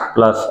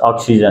 plus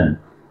oxygen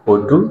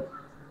O2,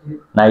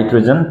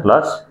 nitrogen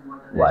plus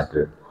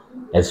water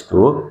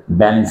H2O.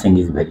 Balancing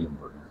is very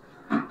important.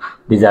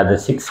 These are the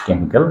 6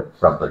 chemical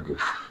properties.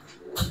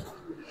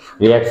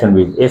 Reaction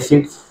with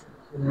acids,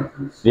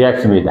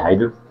 reaction with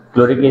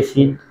hydrochloric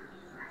acid,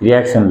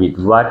 reaction with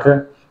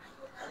water,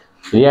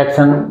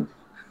 reaction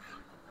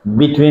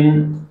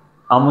between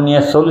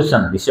ammonia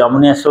solution, this is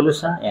ammonia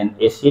solution,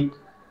 and acid,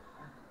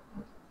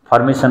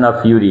 formation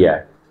of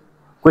urea.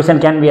 Question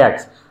can be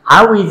asked,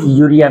 how is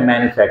urea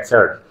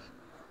manufactured?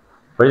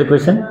 What is the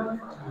question?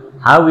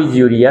 How is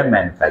urea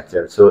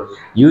manufactured? So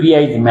urea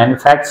is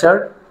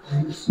manufactured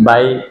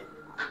by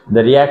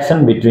the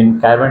reaction between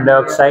carbon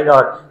dioxide,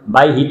 or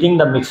by heating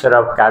the mixture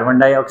of carbon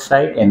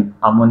dioxide and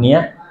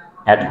ammonia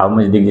at how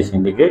much degree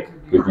centigrade?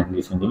 15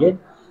 degrees centigrade.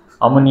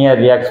 Ammonia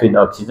reacts with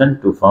oxygen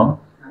to form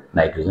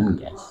nitrogen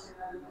gas.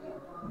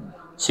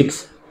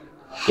 6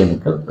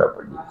 chemical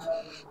properties.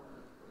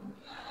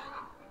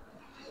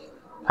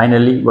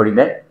 Finally, what is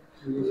that?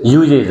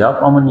 Uses of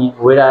ammonia.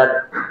 Where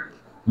are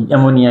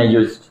ammonia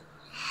used?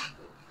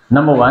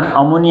 Number 1,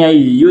 ammonia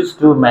is used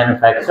to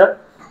manufacture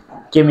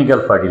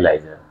chemical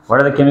fertilizer.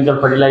 What are the chemical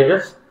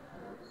fertilizers?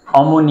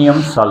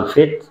 Ammonium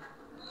sulfate,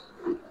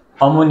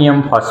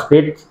 ammonium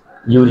phosphate,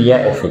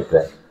 urea,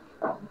 etc.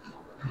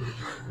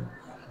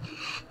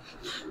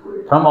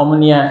 From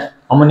ammonia,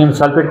 ammonium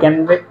sulfate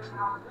can be made.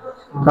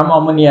 From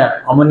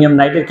ammonia, ammonium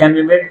nitrate can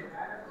be made.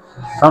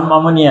 From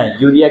ammonia,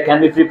 urea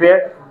can be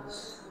prepared.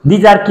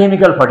 These are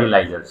chemical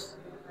fertilizers.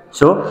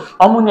 So,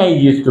 ammonia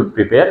is used to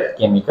prepare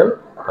chemical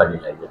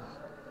fertilizer.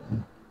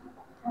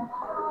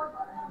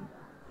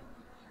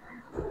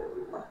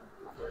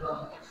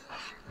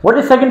 What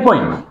is second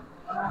point?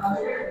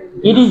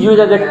 It is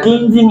used as a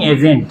cleansing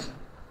agent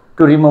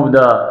to remove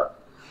the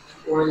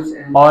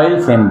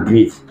oils and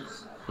grease.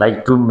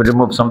 Like to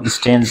remove some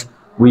stains,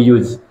 we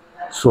use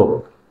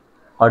soap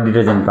or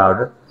detergent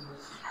powder.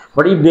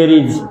 But if there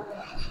is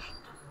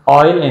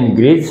oil and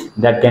grease,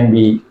 that can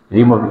be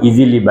removed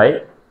easily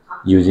by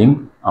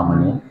using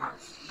ammonia.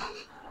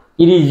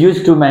 It is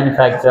used to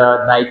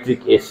manufacture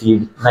nitric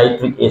acid.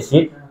 Nitric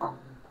acid,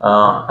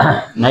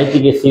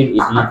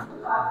 it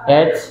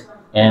is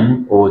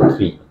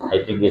HNO3.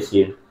 Nitric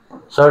acid,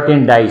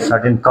 certain dyes,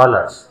 certain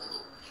colors.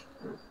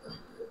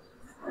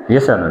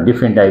 Yes or no?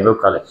 Different type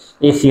of colors.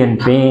 Asian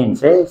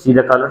paints, see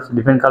the colors,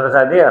 different colors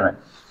are there.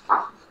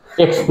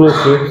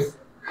 Explosives,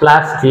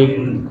 plastic,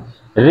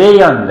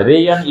 rayon.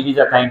 Rayon, it is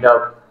a kind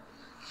of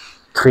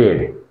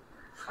thread,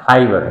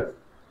 fiber,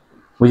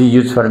 which is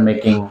used for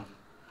making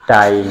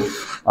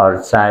ties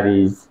or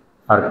saris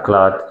or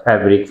cloth,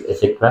 fabrics,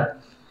 etc.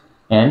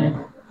 And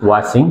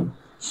washing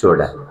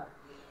soda.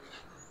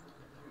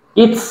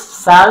 Its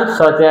salts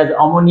such as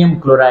ammonium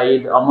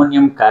chloride,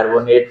 ammonium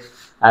carbonate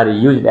are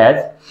used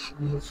as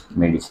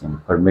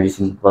medicine. For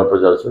medicine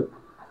purpose also,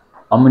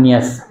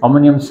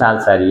 ammonium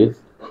salts are used.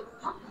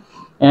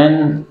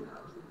 And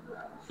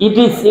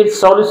its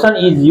solution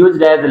is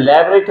used as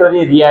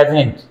laboratory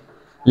reagent.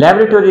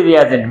 Laboratory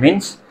reagent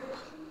means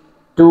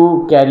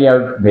to carry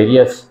out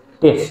various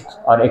tests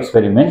or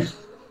experiments,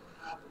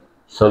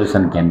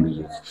 solution can be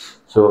used.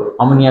 So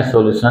ammonia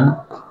solution,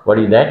 what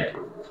is that?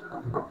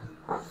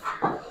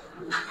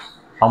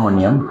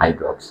 Ammonium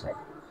hydroxide.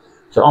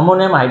 So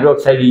ammonium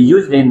hydroxide is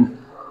used in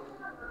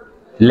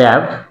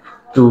lab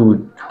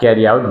to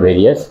carry out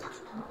various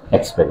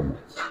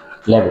experiments,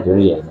 laboratory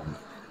reagent.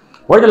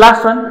 What is the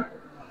last one?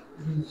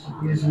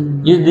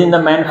 Used in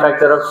the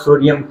manufacture of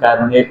sodium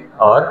carbonate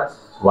or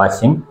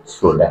washing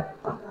soda.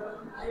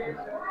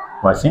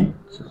 Washing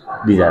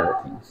soda. These are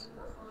the things.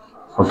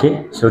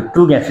 Okay, so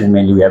 2 gases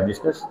mainly we have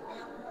discussed.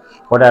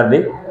 What are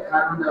they?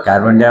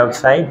 Carbon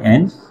dioxide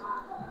and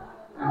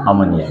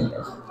ammonia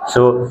gas.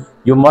 So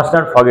you must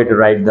not forget to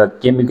write the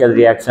chemical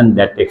reaction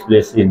that takes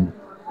place in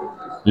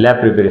lab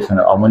preparation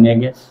of ammonia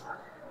gas,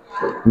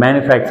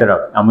 manufacture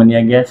of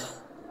ammonia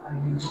gas,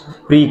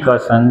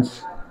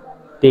 precautions,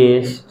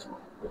 taste,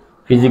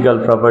 physical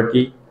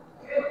property,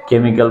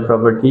 chemical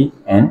property,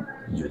 and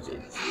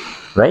usage.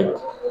 Right?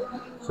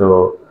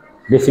 So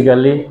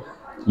basically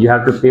you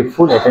have to pay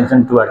full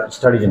attention to our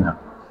studies now.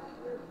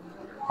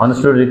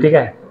 Understood,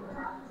 Ritika?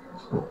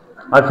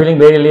 Are feeling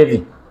very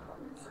lazy?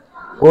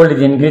 Cold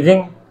is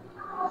increasing,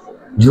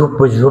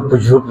 Zoop, zoop,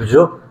 zoop,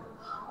 zoop.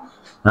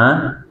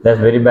 Huh? That's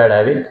very bad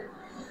habit.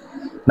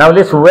 Now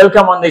let's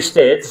welcome on the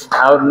stage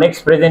our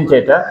next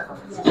presentator,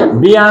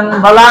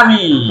 Biyan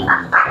Balami.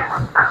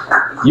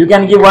 You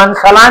can give one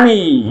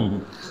salami.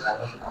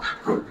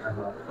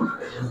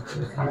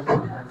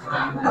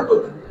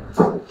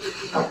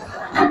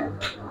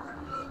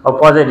 Oh,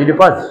 pause it. Did you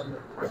pause?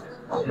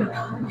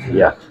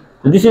 Yeah.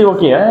 So this is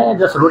okay. Eh?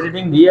 Just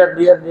rotating there.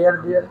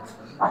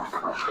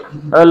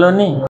 Hello,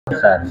 ni.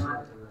 Sorry.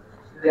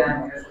 Today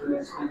I'm here to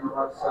explain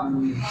about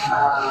some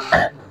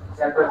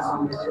chapters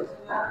on disease.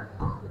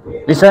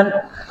 Listen,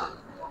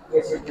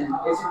 Acetylene.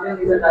 Acetylene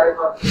is a type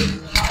of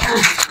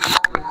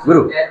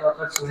Guru. that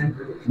occurs when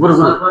Guru.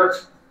 sulfur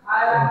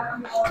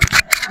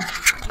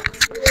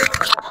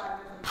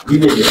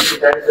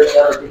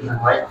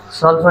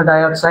sulfur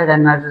dioxide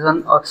and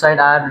nitrogen oxide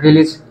are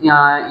released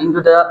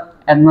into the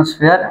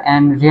atmosphere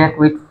and react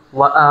with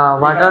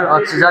water,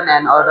 oxygen,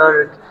 and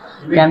other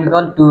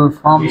chemical to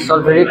form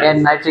sulfuric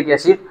and nitric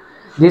acid.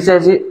 This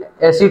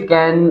acid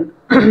can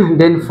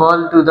then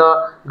fall to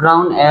the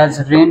ground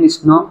as rain,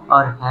 snow,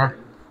 or hail.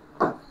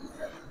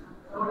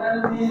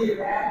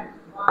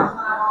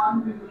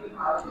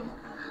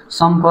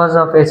 Some cause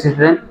of acid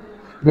rain.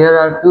 There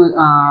are two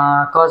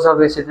causes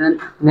of acid rain: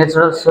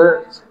 natural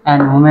source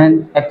and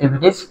human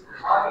activities.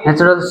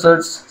 Natural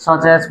source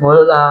such as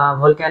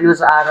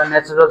volcanoes are a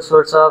natural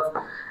source of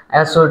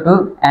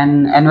SO2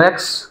 and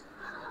NOx.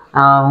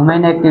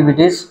 Human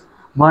activities: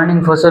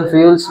 burning fossil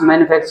fuels,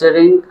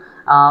 manufacturing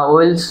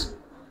oils,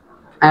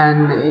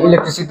 and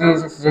electricity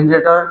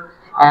generator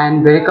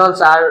and vehicles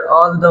are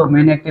all the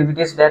main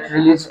activities that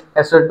release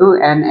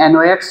SO2 and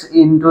NOx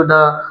into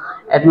the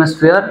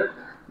atmosphere.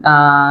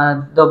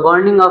 The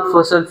burning of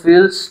fossil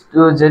fuels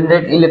to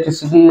generate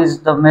electricity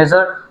is the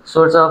major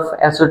source of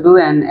SO2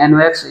 and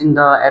NOx in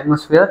the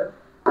atmosphere.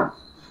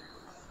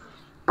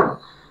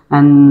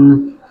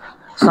 And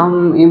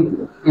some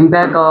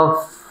impact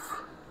of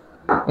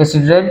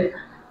acid rain,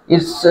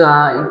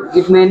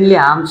 it mainly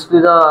harms to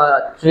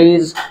the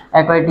trees,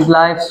 aquatic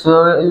life,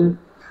 soil,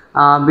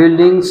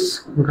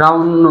 buildings,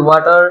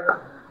 groundwater,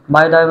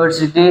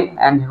 biodiversity,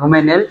 and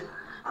human health.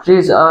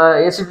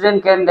 Acid rain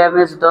can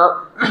damage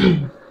the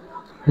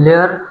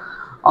layer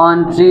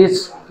on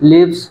trees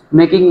leaves,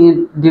 making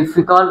it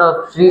difficult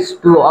of trees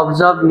to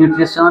absorb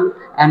nutrition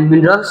and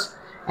minerals.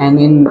 And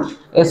in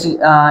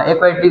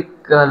aquatic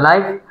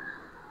life,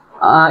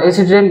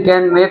 acid rain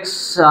can make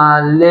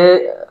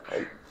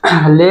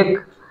lake,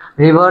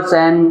 rivers,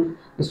 and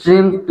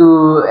streams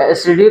to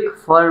acidic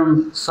for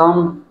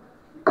some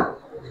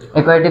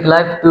aquatic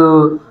life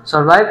to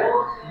survive.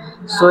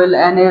 Soil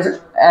and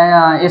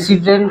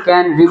acid rain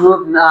can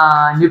remove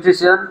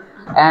nutrition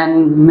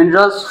and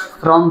minerals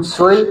from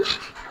soil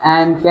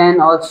and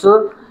can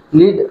also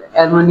lead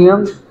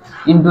ammonium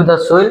into the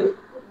soil.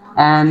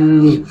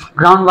 And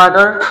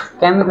groundwater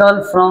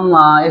chemical from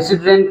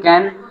acid rain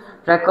can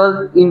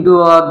trickle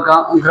into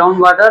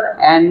groundwater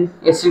and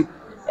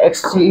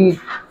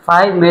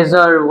acidify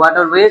major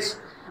waterways.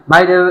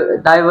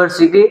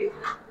 Biodiversity,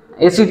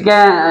 acid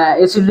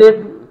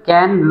rain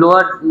can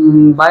lower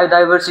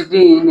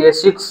biodiversity in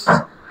acids,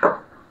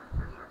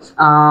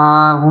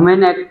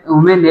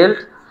 human health.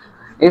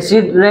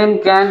 Acid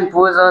rain can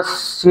pose a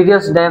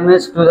serious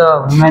damage to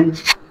the human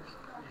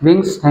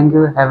beings. Thank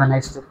you. Have a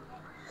nice day.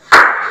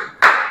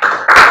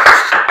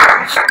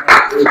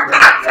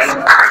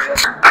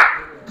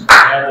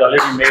 Has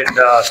already made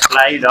the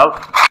slide of.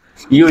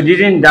 You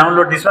didn't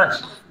download this one?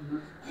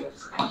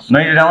 No,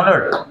 you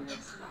download?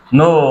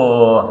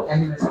 No,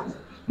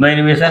 no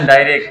animation,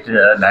 direct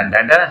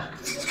data.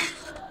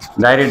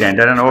 Direct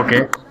data,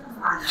 okay.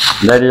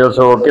 That is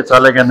also okay.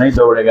 चलेगा नहीं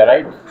दौड़ेगा,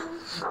 right?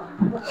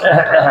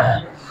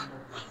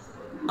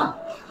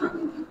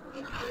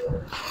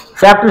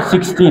 Chapter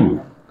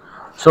 16.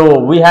 So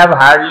we have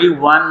hardly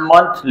 1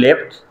 month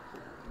left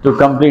to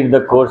complete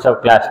the course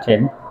of class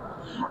 10.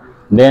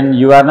 Then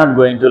you are not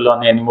going to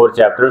learn any more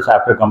chapters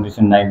after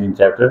completion 19th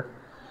chapter.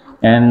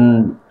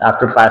 And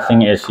after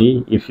passing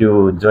SE, if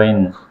you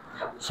join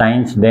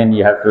science, then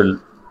you have to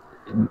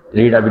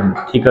read a bit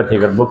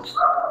thicker books.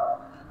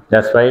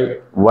 That's why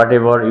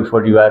whatever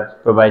effort you are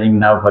providing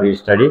now for your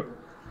study,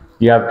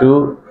 you have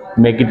to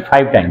make it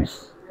 5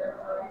 times.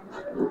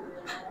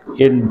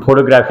 In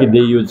photography, they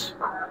use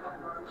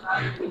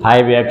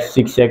 5x,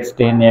 6x,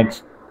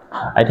 10x.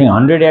 I think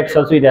 100x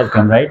also it has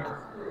come, right?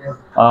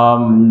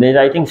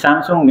 I think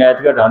Samsung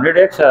has got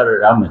 100x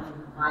or how much?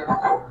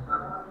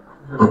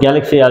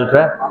 Galaxy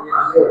Ultra,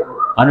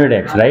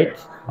 100x, right?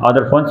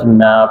 Other phones,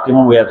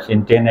 optimum we have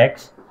seen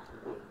 10x.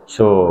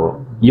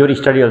 So your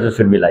study also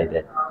should be like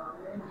that.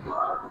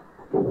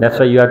 That's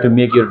why you have to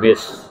make your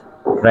base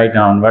right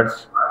now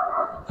onwards.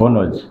 Who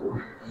knows?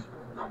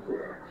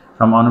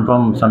 From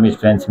Anupam, some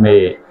students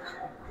may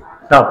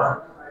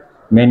top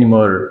many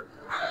more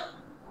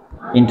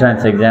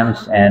entrance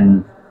exams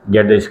and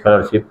get the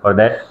scholarship. For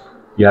that,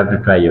 you have to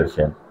try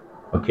yourself.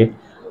 Okay,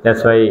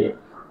 that's why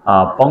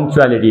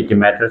punctuality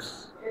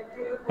matters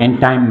and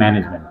time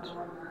management.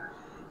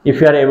 If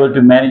you are able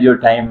to manage your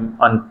time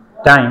on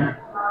time,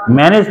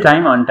 manage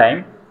time on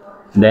time,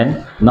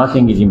 then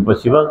nothing is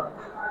impossible.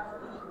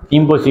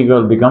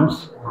 Impossible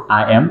becomes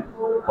I am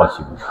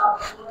possible.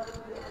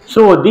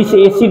 So this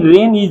acid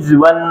rain is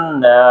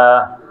one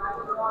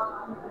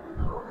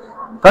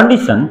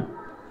condition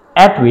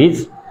at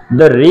which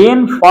the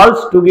rain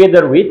falls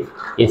together with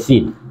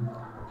acid.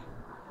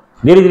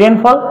 There is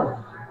rainfall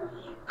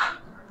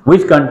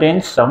which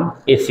contains some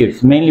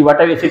acids. Mainly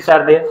what are acids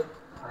are there?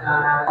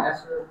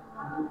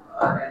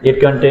 It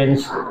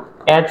contains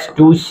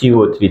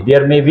H2CO3.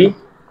 There may be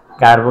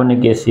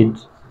carbonic acid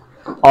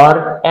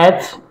or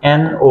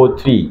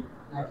HNO3,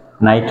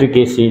 nitric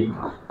acid,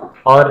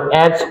 or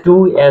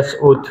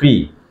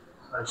H2SO3,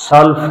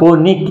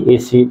 sulfonic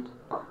acid,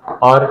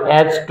 or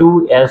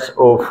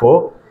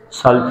H2SO4,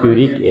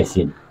 sulfuric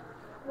acid.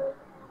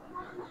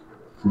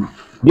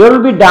 There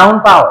will be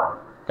downpour,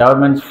 that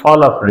means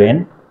fall of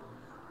rain,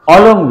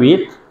 along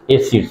with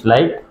acids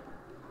like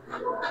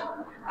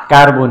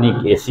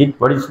carbonic acid.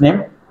 What is its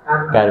name?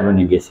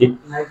 Carbonic acid.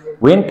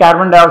 When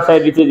carbon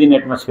dioxide reaches in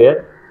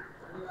atmosphere,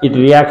 it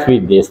reacts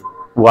with this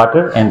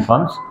water and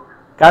forms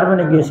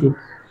carbonic acid.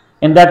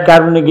 And that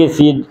carbonic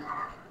acid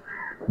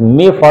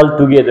may fall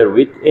together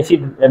with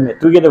acid,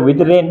 together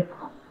with rain.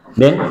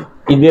 Then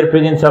is there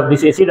presence of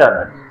this acid or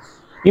not?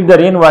 If the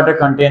rainwater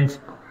contains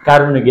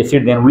carbonic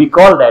acid, then we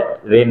call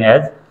that rain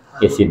as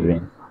acid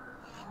rain.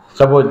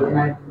 Suppose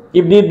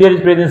if there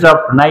is presence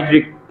of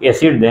nitric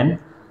acid, then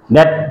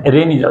that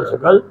rain is also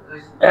called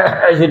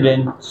acid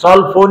rain.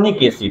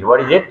 Sulfonic acid,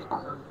 what is it?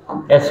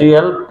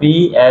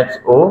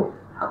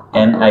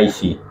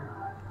 SULPHONIC.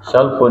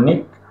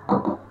 Sulfonic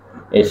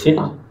acid.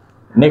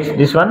 Next,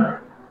 this one,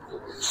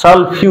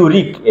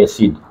 sulfuric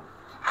acid.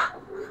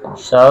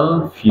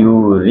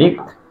 Sulfuric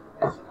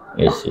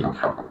acid.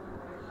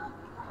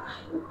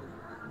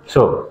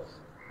 So,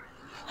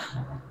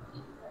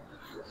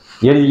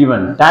 here is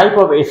given type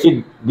of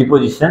acid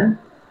deposition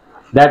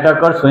that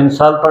occurs when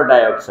sulfur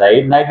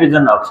dioxide,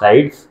 nitrogen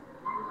oxides,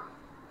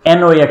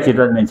 NOx it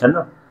was mentioned,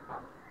 no?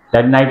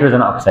 That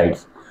nitrogen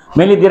oxides.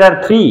 Mainly there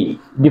are three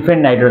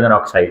different nitrogen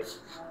oxides.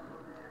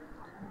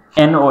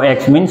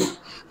 NOx means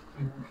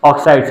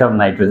oxides of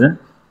nitrogen.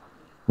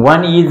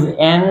 One is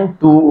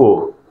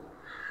N2O,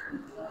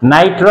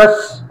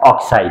 nitrous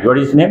oxide. What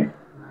is its name?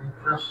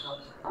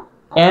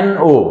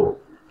 NO,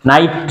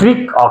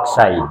 nitric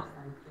oxide.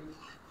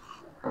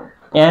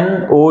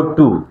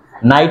 NO2,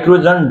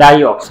 nitrogen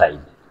dioxide.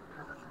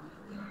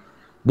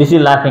 This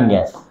is laughing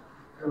gas.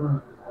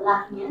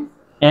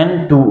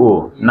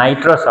 N2O,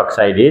 nitrous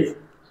oxide is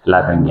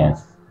laughing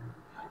gas.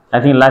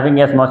 I think laughing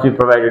gas must be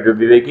provided to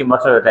Viveki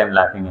most of the time,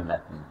 laughing and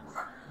laughing.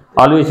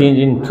 Always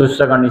in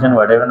Thussa condition,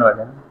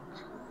 whatever.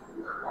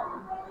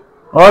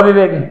 Oh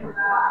Viveki,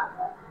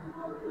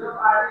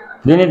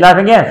 do you need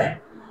laughing gas?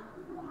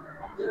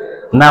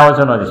 Now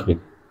also not speak.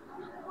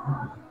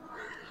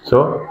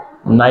 So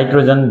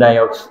nitrogen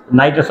dioxide,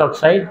 nitrous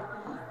oxide,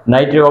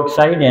 nitric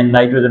oxide and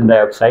nitrogen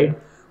dioxide.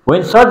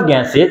 When such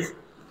gases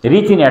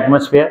reach in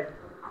atmosphere,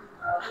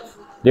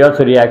 they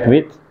also react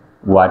with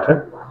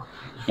water.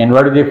 And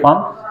what do they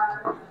form?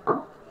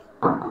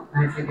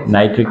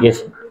 Nitric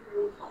acid.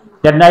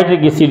 That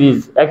nitric acid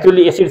is,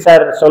 actually acids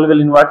are soluble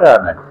in water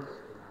or not?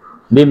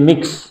 They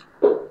mix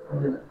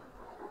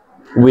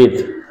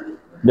with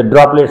the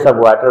droplets of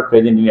water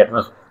present in the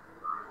atmosphere.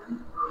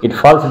 It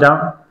falls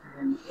down.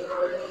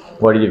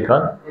 What is it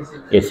called?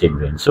 Acid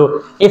rain.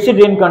 So acid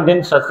rain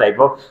contains such type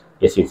of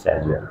acids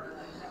as well.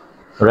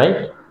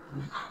 Right?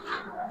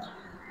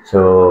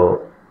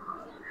 So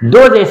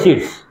those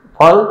acids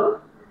fall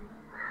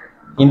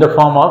in the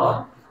form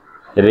of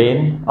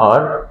rain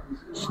or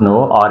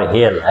snow or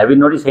hail. Have you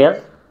noticed hail?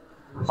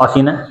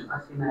 Asina?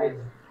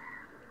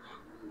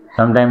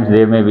 Sometimes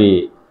there may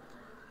be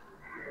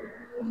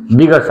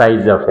bigger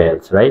size of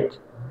hails, right?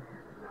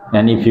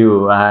 And if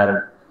you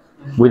are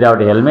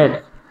without a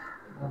helmet,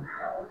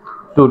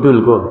 two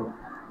will go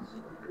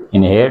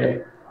in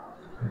head.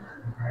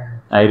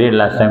 I read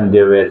last time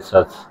there were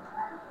such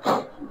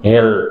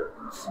hail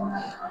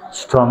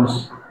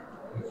storms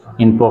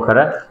in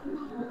Pokhara,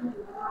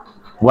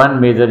 one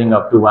measuring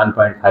up to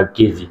 1.5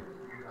 kg,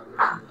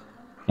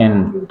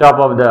 and top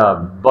of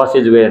the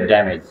buses were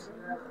damaged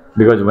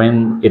because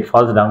when it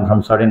falls down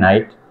from certain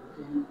height,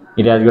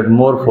 it has got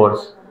more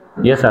force.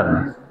 Yes or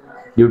no?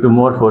 Due to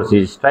more force,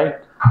 it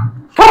strike.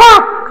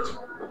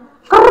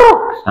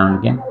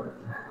 Sound came.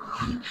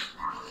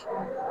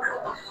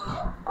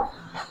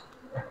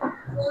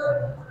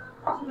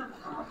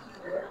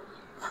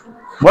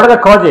 What are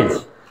the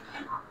causes?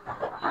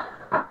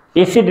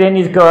 Acid rain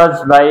is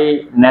caused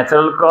by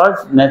natural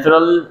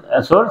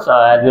source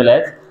as well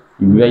as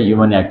by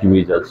human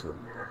activities also.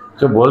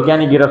 So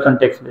volcanic eruption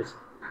takes place.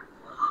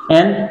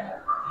 And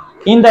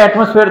in the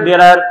atmosphere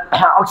there are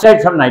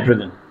oxides of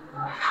nitrogen.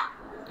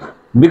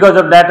 Because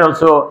of that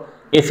also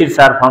acids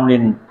are formed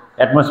in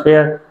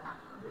atmosphere,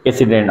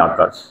 acid rain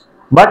occurs.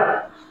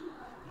 But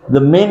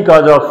the main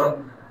cause of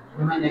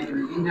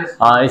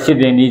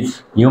acid rain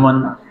is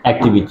human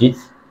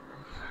activities.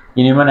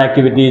 In human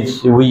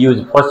activities, we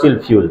use fossil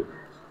fuel.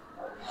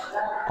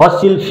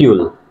 Fossil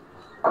fuel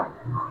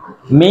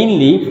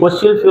Mainly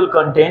fossil fuel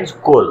contains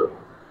coal.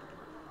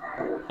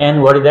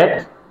 And what is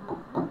that?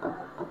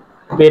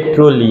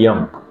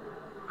 Petroleum.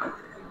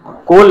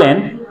 Coal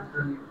and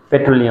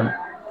petroleum.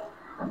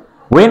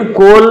 When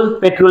coal,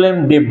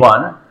 petroleum they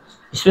burn,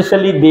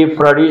 especially they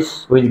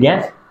produce which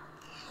gas?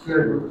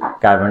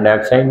 Carbon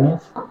dioxide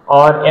gas.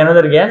 Or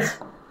another gas?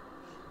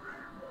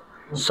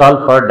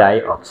 Sulfur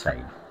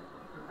dioxide.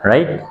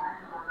 Right?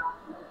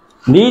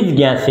 These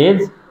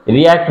gases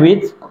react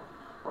with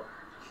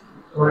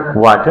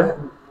water,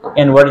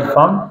 and what is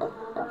formed?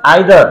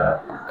 Either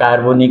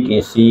carbonic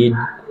acid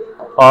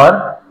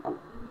or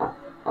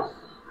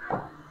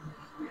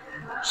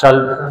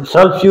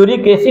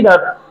sulfuric acid,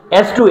 or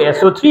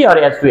H2SO3 or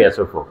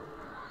H2SO4.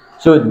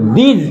 So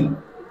these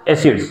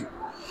acids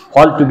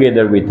fall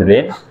together with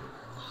rain.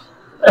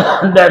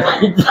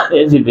 That is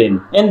acid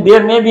rain, and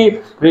there may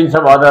be rains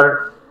of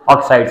other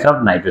oxides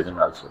of nitrogen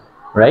also,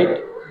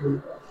 right?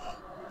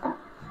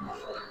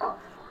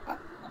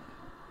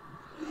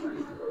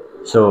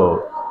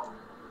 So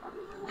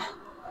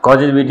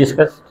causes we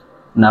discussed.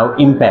 Now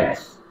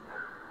impacts,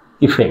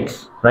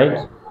 effects,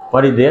 right?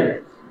 What is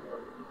there?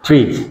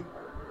 Trees.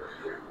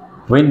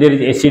 When there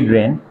is acid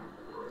rain,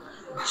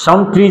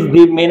 some trees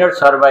they may not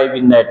survive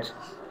in that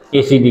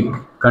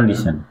acidic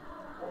condition.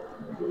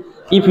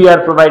 If you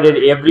are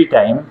provided every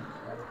time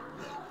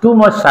too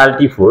much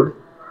salty food,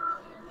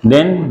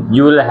 then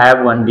you will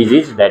have one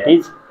disease, that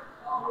is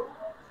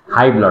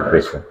high blood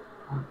pressure.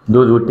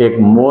 Those who take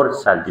more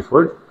salty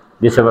food,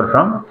 they suffer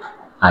from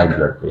high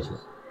blood pressure.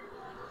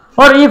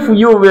 Or if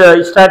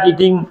you start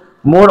eating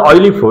more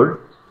oily food,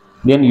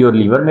 then your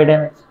liver may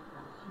damage.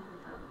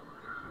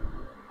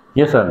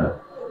 Yes or no?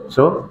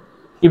 So,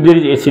 if there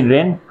is acid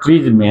rain,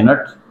 trees may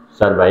not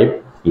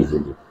survive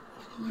easily.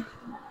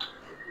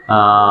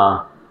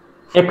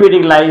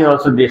 Aquatic life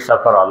also they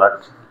suffer a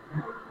lot.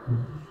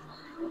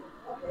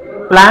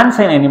 Plants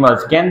and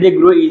animals, can they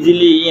grow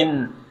easily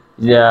in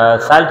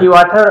salty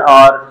water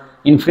or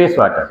in fresh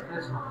water?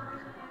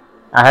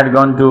 I had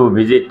gone to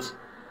visit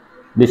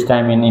this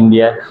time in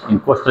India, in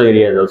coastal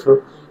areas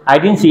also. I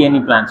didn't see any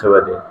plants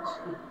over there.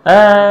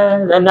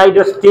 And I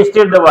just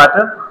tasted the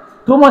water,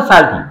 too much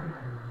salty.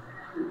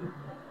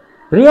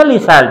 Really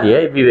salty,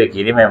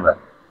 Viveki, remember.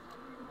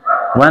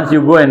 Once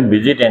you go and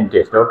visit and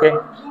taste, okay?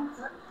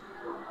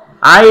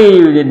 I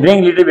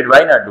drink little bit,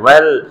 why not?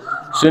 While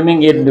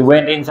swimming, it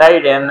went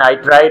inside and I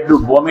tried to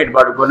vomit,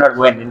 but could not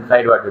went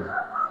inside water.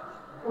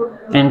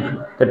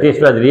 And the taste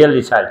was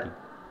really salty.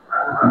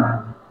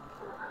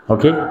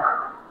 Okay?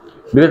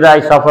 Because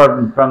I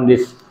suffered from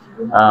this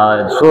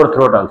sore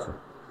throat also,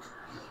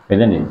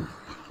 isn't it?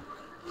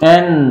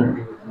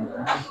 And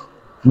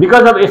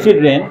because of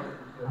acid rain,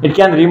 it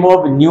can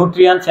remove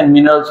nutrients and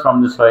minerals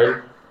from the soil.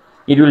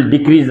 It will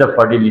decrease the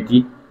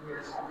fertility.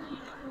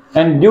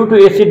 And due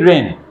to acid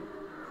rain,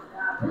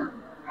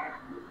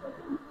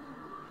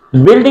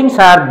 buildings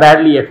are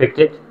badly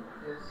affected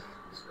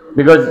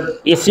because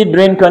acid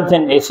rain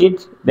contains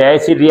acid. The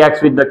acid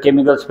reacts with the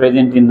chemicals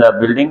present in the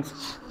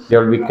buildings.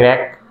 There will be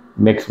crack,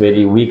 makes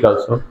very weak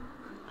also.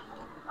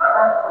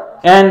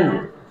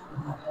 And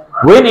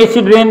when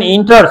acid rain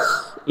enters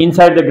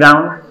inside the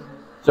ground,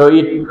 so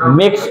it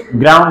makes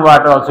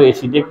groundwater also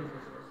acidic.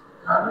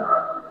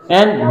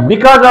 And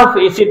because of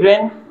acid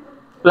rain,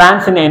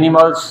 plants and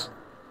animals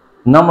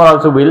number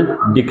also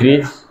will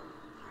decrease,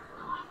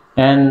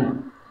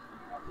 and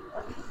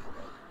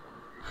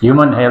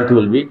human health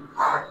will be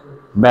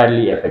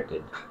badly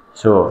affected.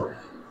 So,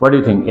 what do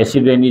you think?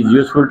 Acid rain is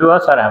useful to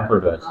us or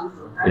harmful to us?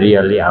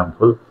 Really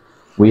harmful.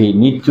 We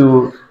need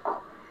to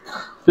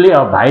play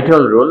a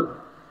vital role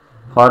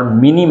for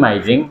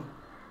minimizing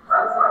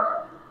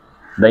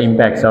the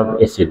impacts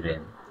of acid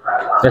rain.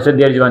 That's why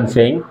there is one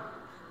saying,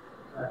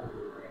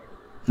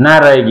 na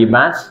rahegi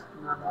baas.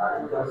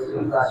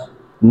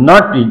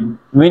 Not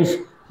means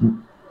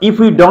if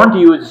we don't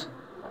use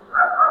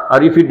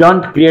or if we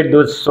don't create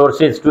those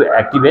sources to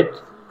activate,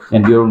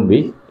 then there won't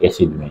be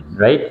acid rain,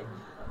 right?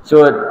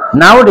 So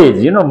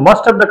nowadays,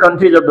 most of the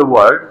countries of the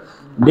world,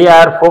 they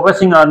are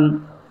focusing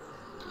on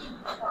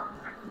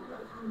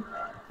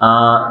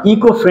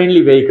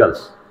eco-friendly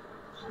vehicles.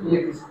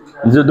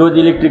 So those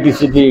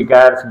electricity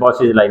cars,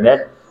 buses like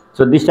that.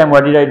 So this time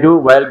what did I do?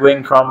 While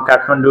going from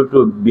Kathmandu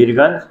to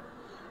Birganj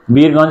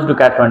to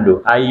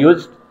Kathmandu, I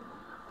used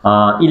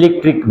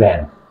electric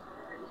van.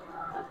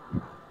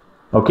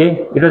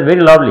 Okay, it was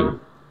very lovely.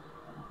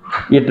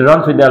 It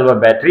runs with the Alva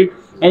battery.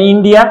 And in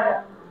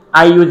India,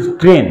 I use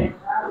train.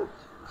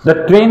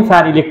 The trains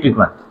are electric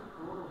ones.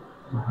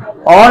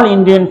 All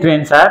Indian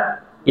trains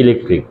are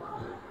electric.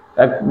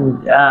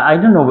 I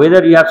don't know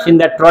whether you have seen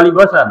that trolley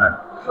bus or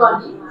not.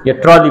 Trolley. Yeah,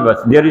 trolley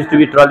bus. There used to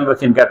be trolley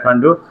bus in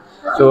Kathmandu.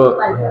 So,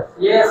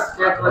 Yes,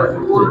 that was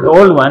the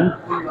old one,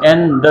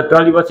 and the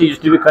trolley bus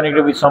used to be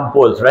connected with some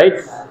poles, right?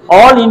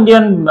 All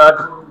Indian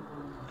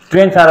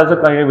trains are also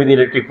connected with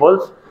electric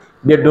poles.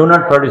 They do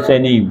not produce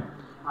any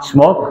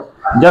smoke,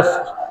 just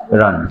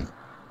run.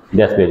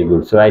 That's very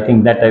good. So I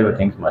think that type of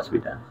things must be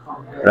done,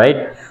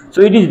 right?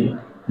 So it is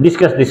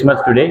discussed this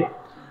much today,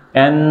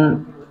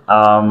 and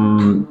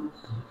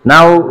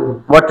Now,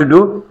 what to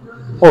do?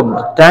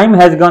 Oh, time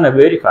has gone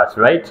very fast,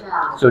 right?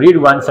 So read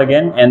once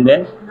again and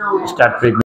then start preparing.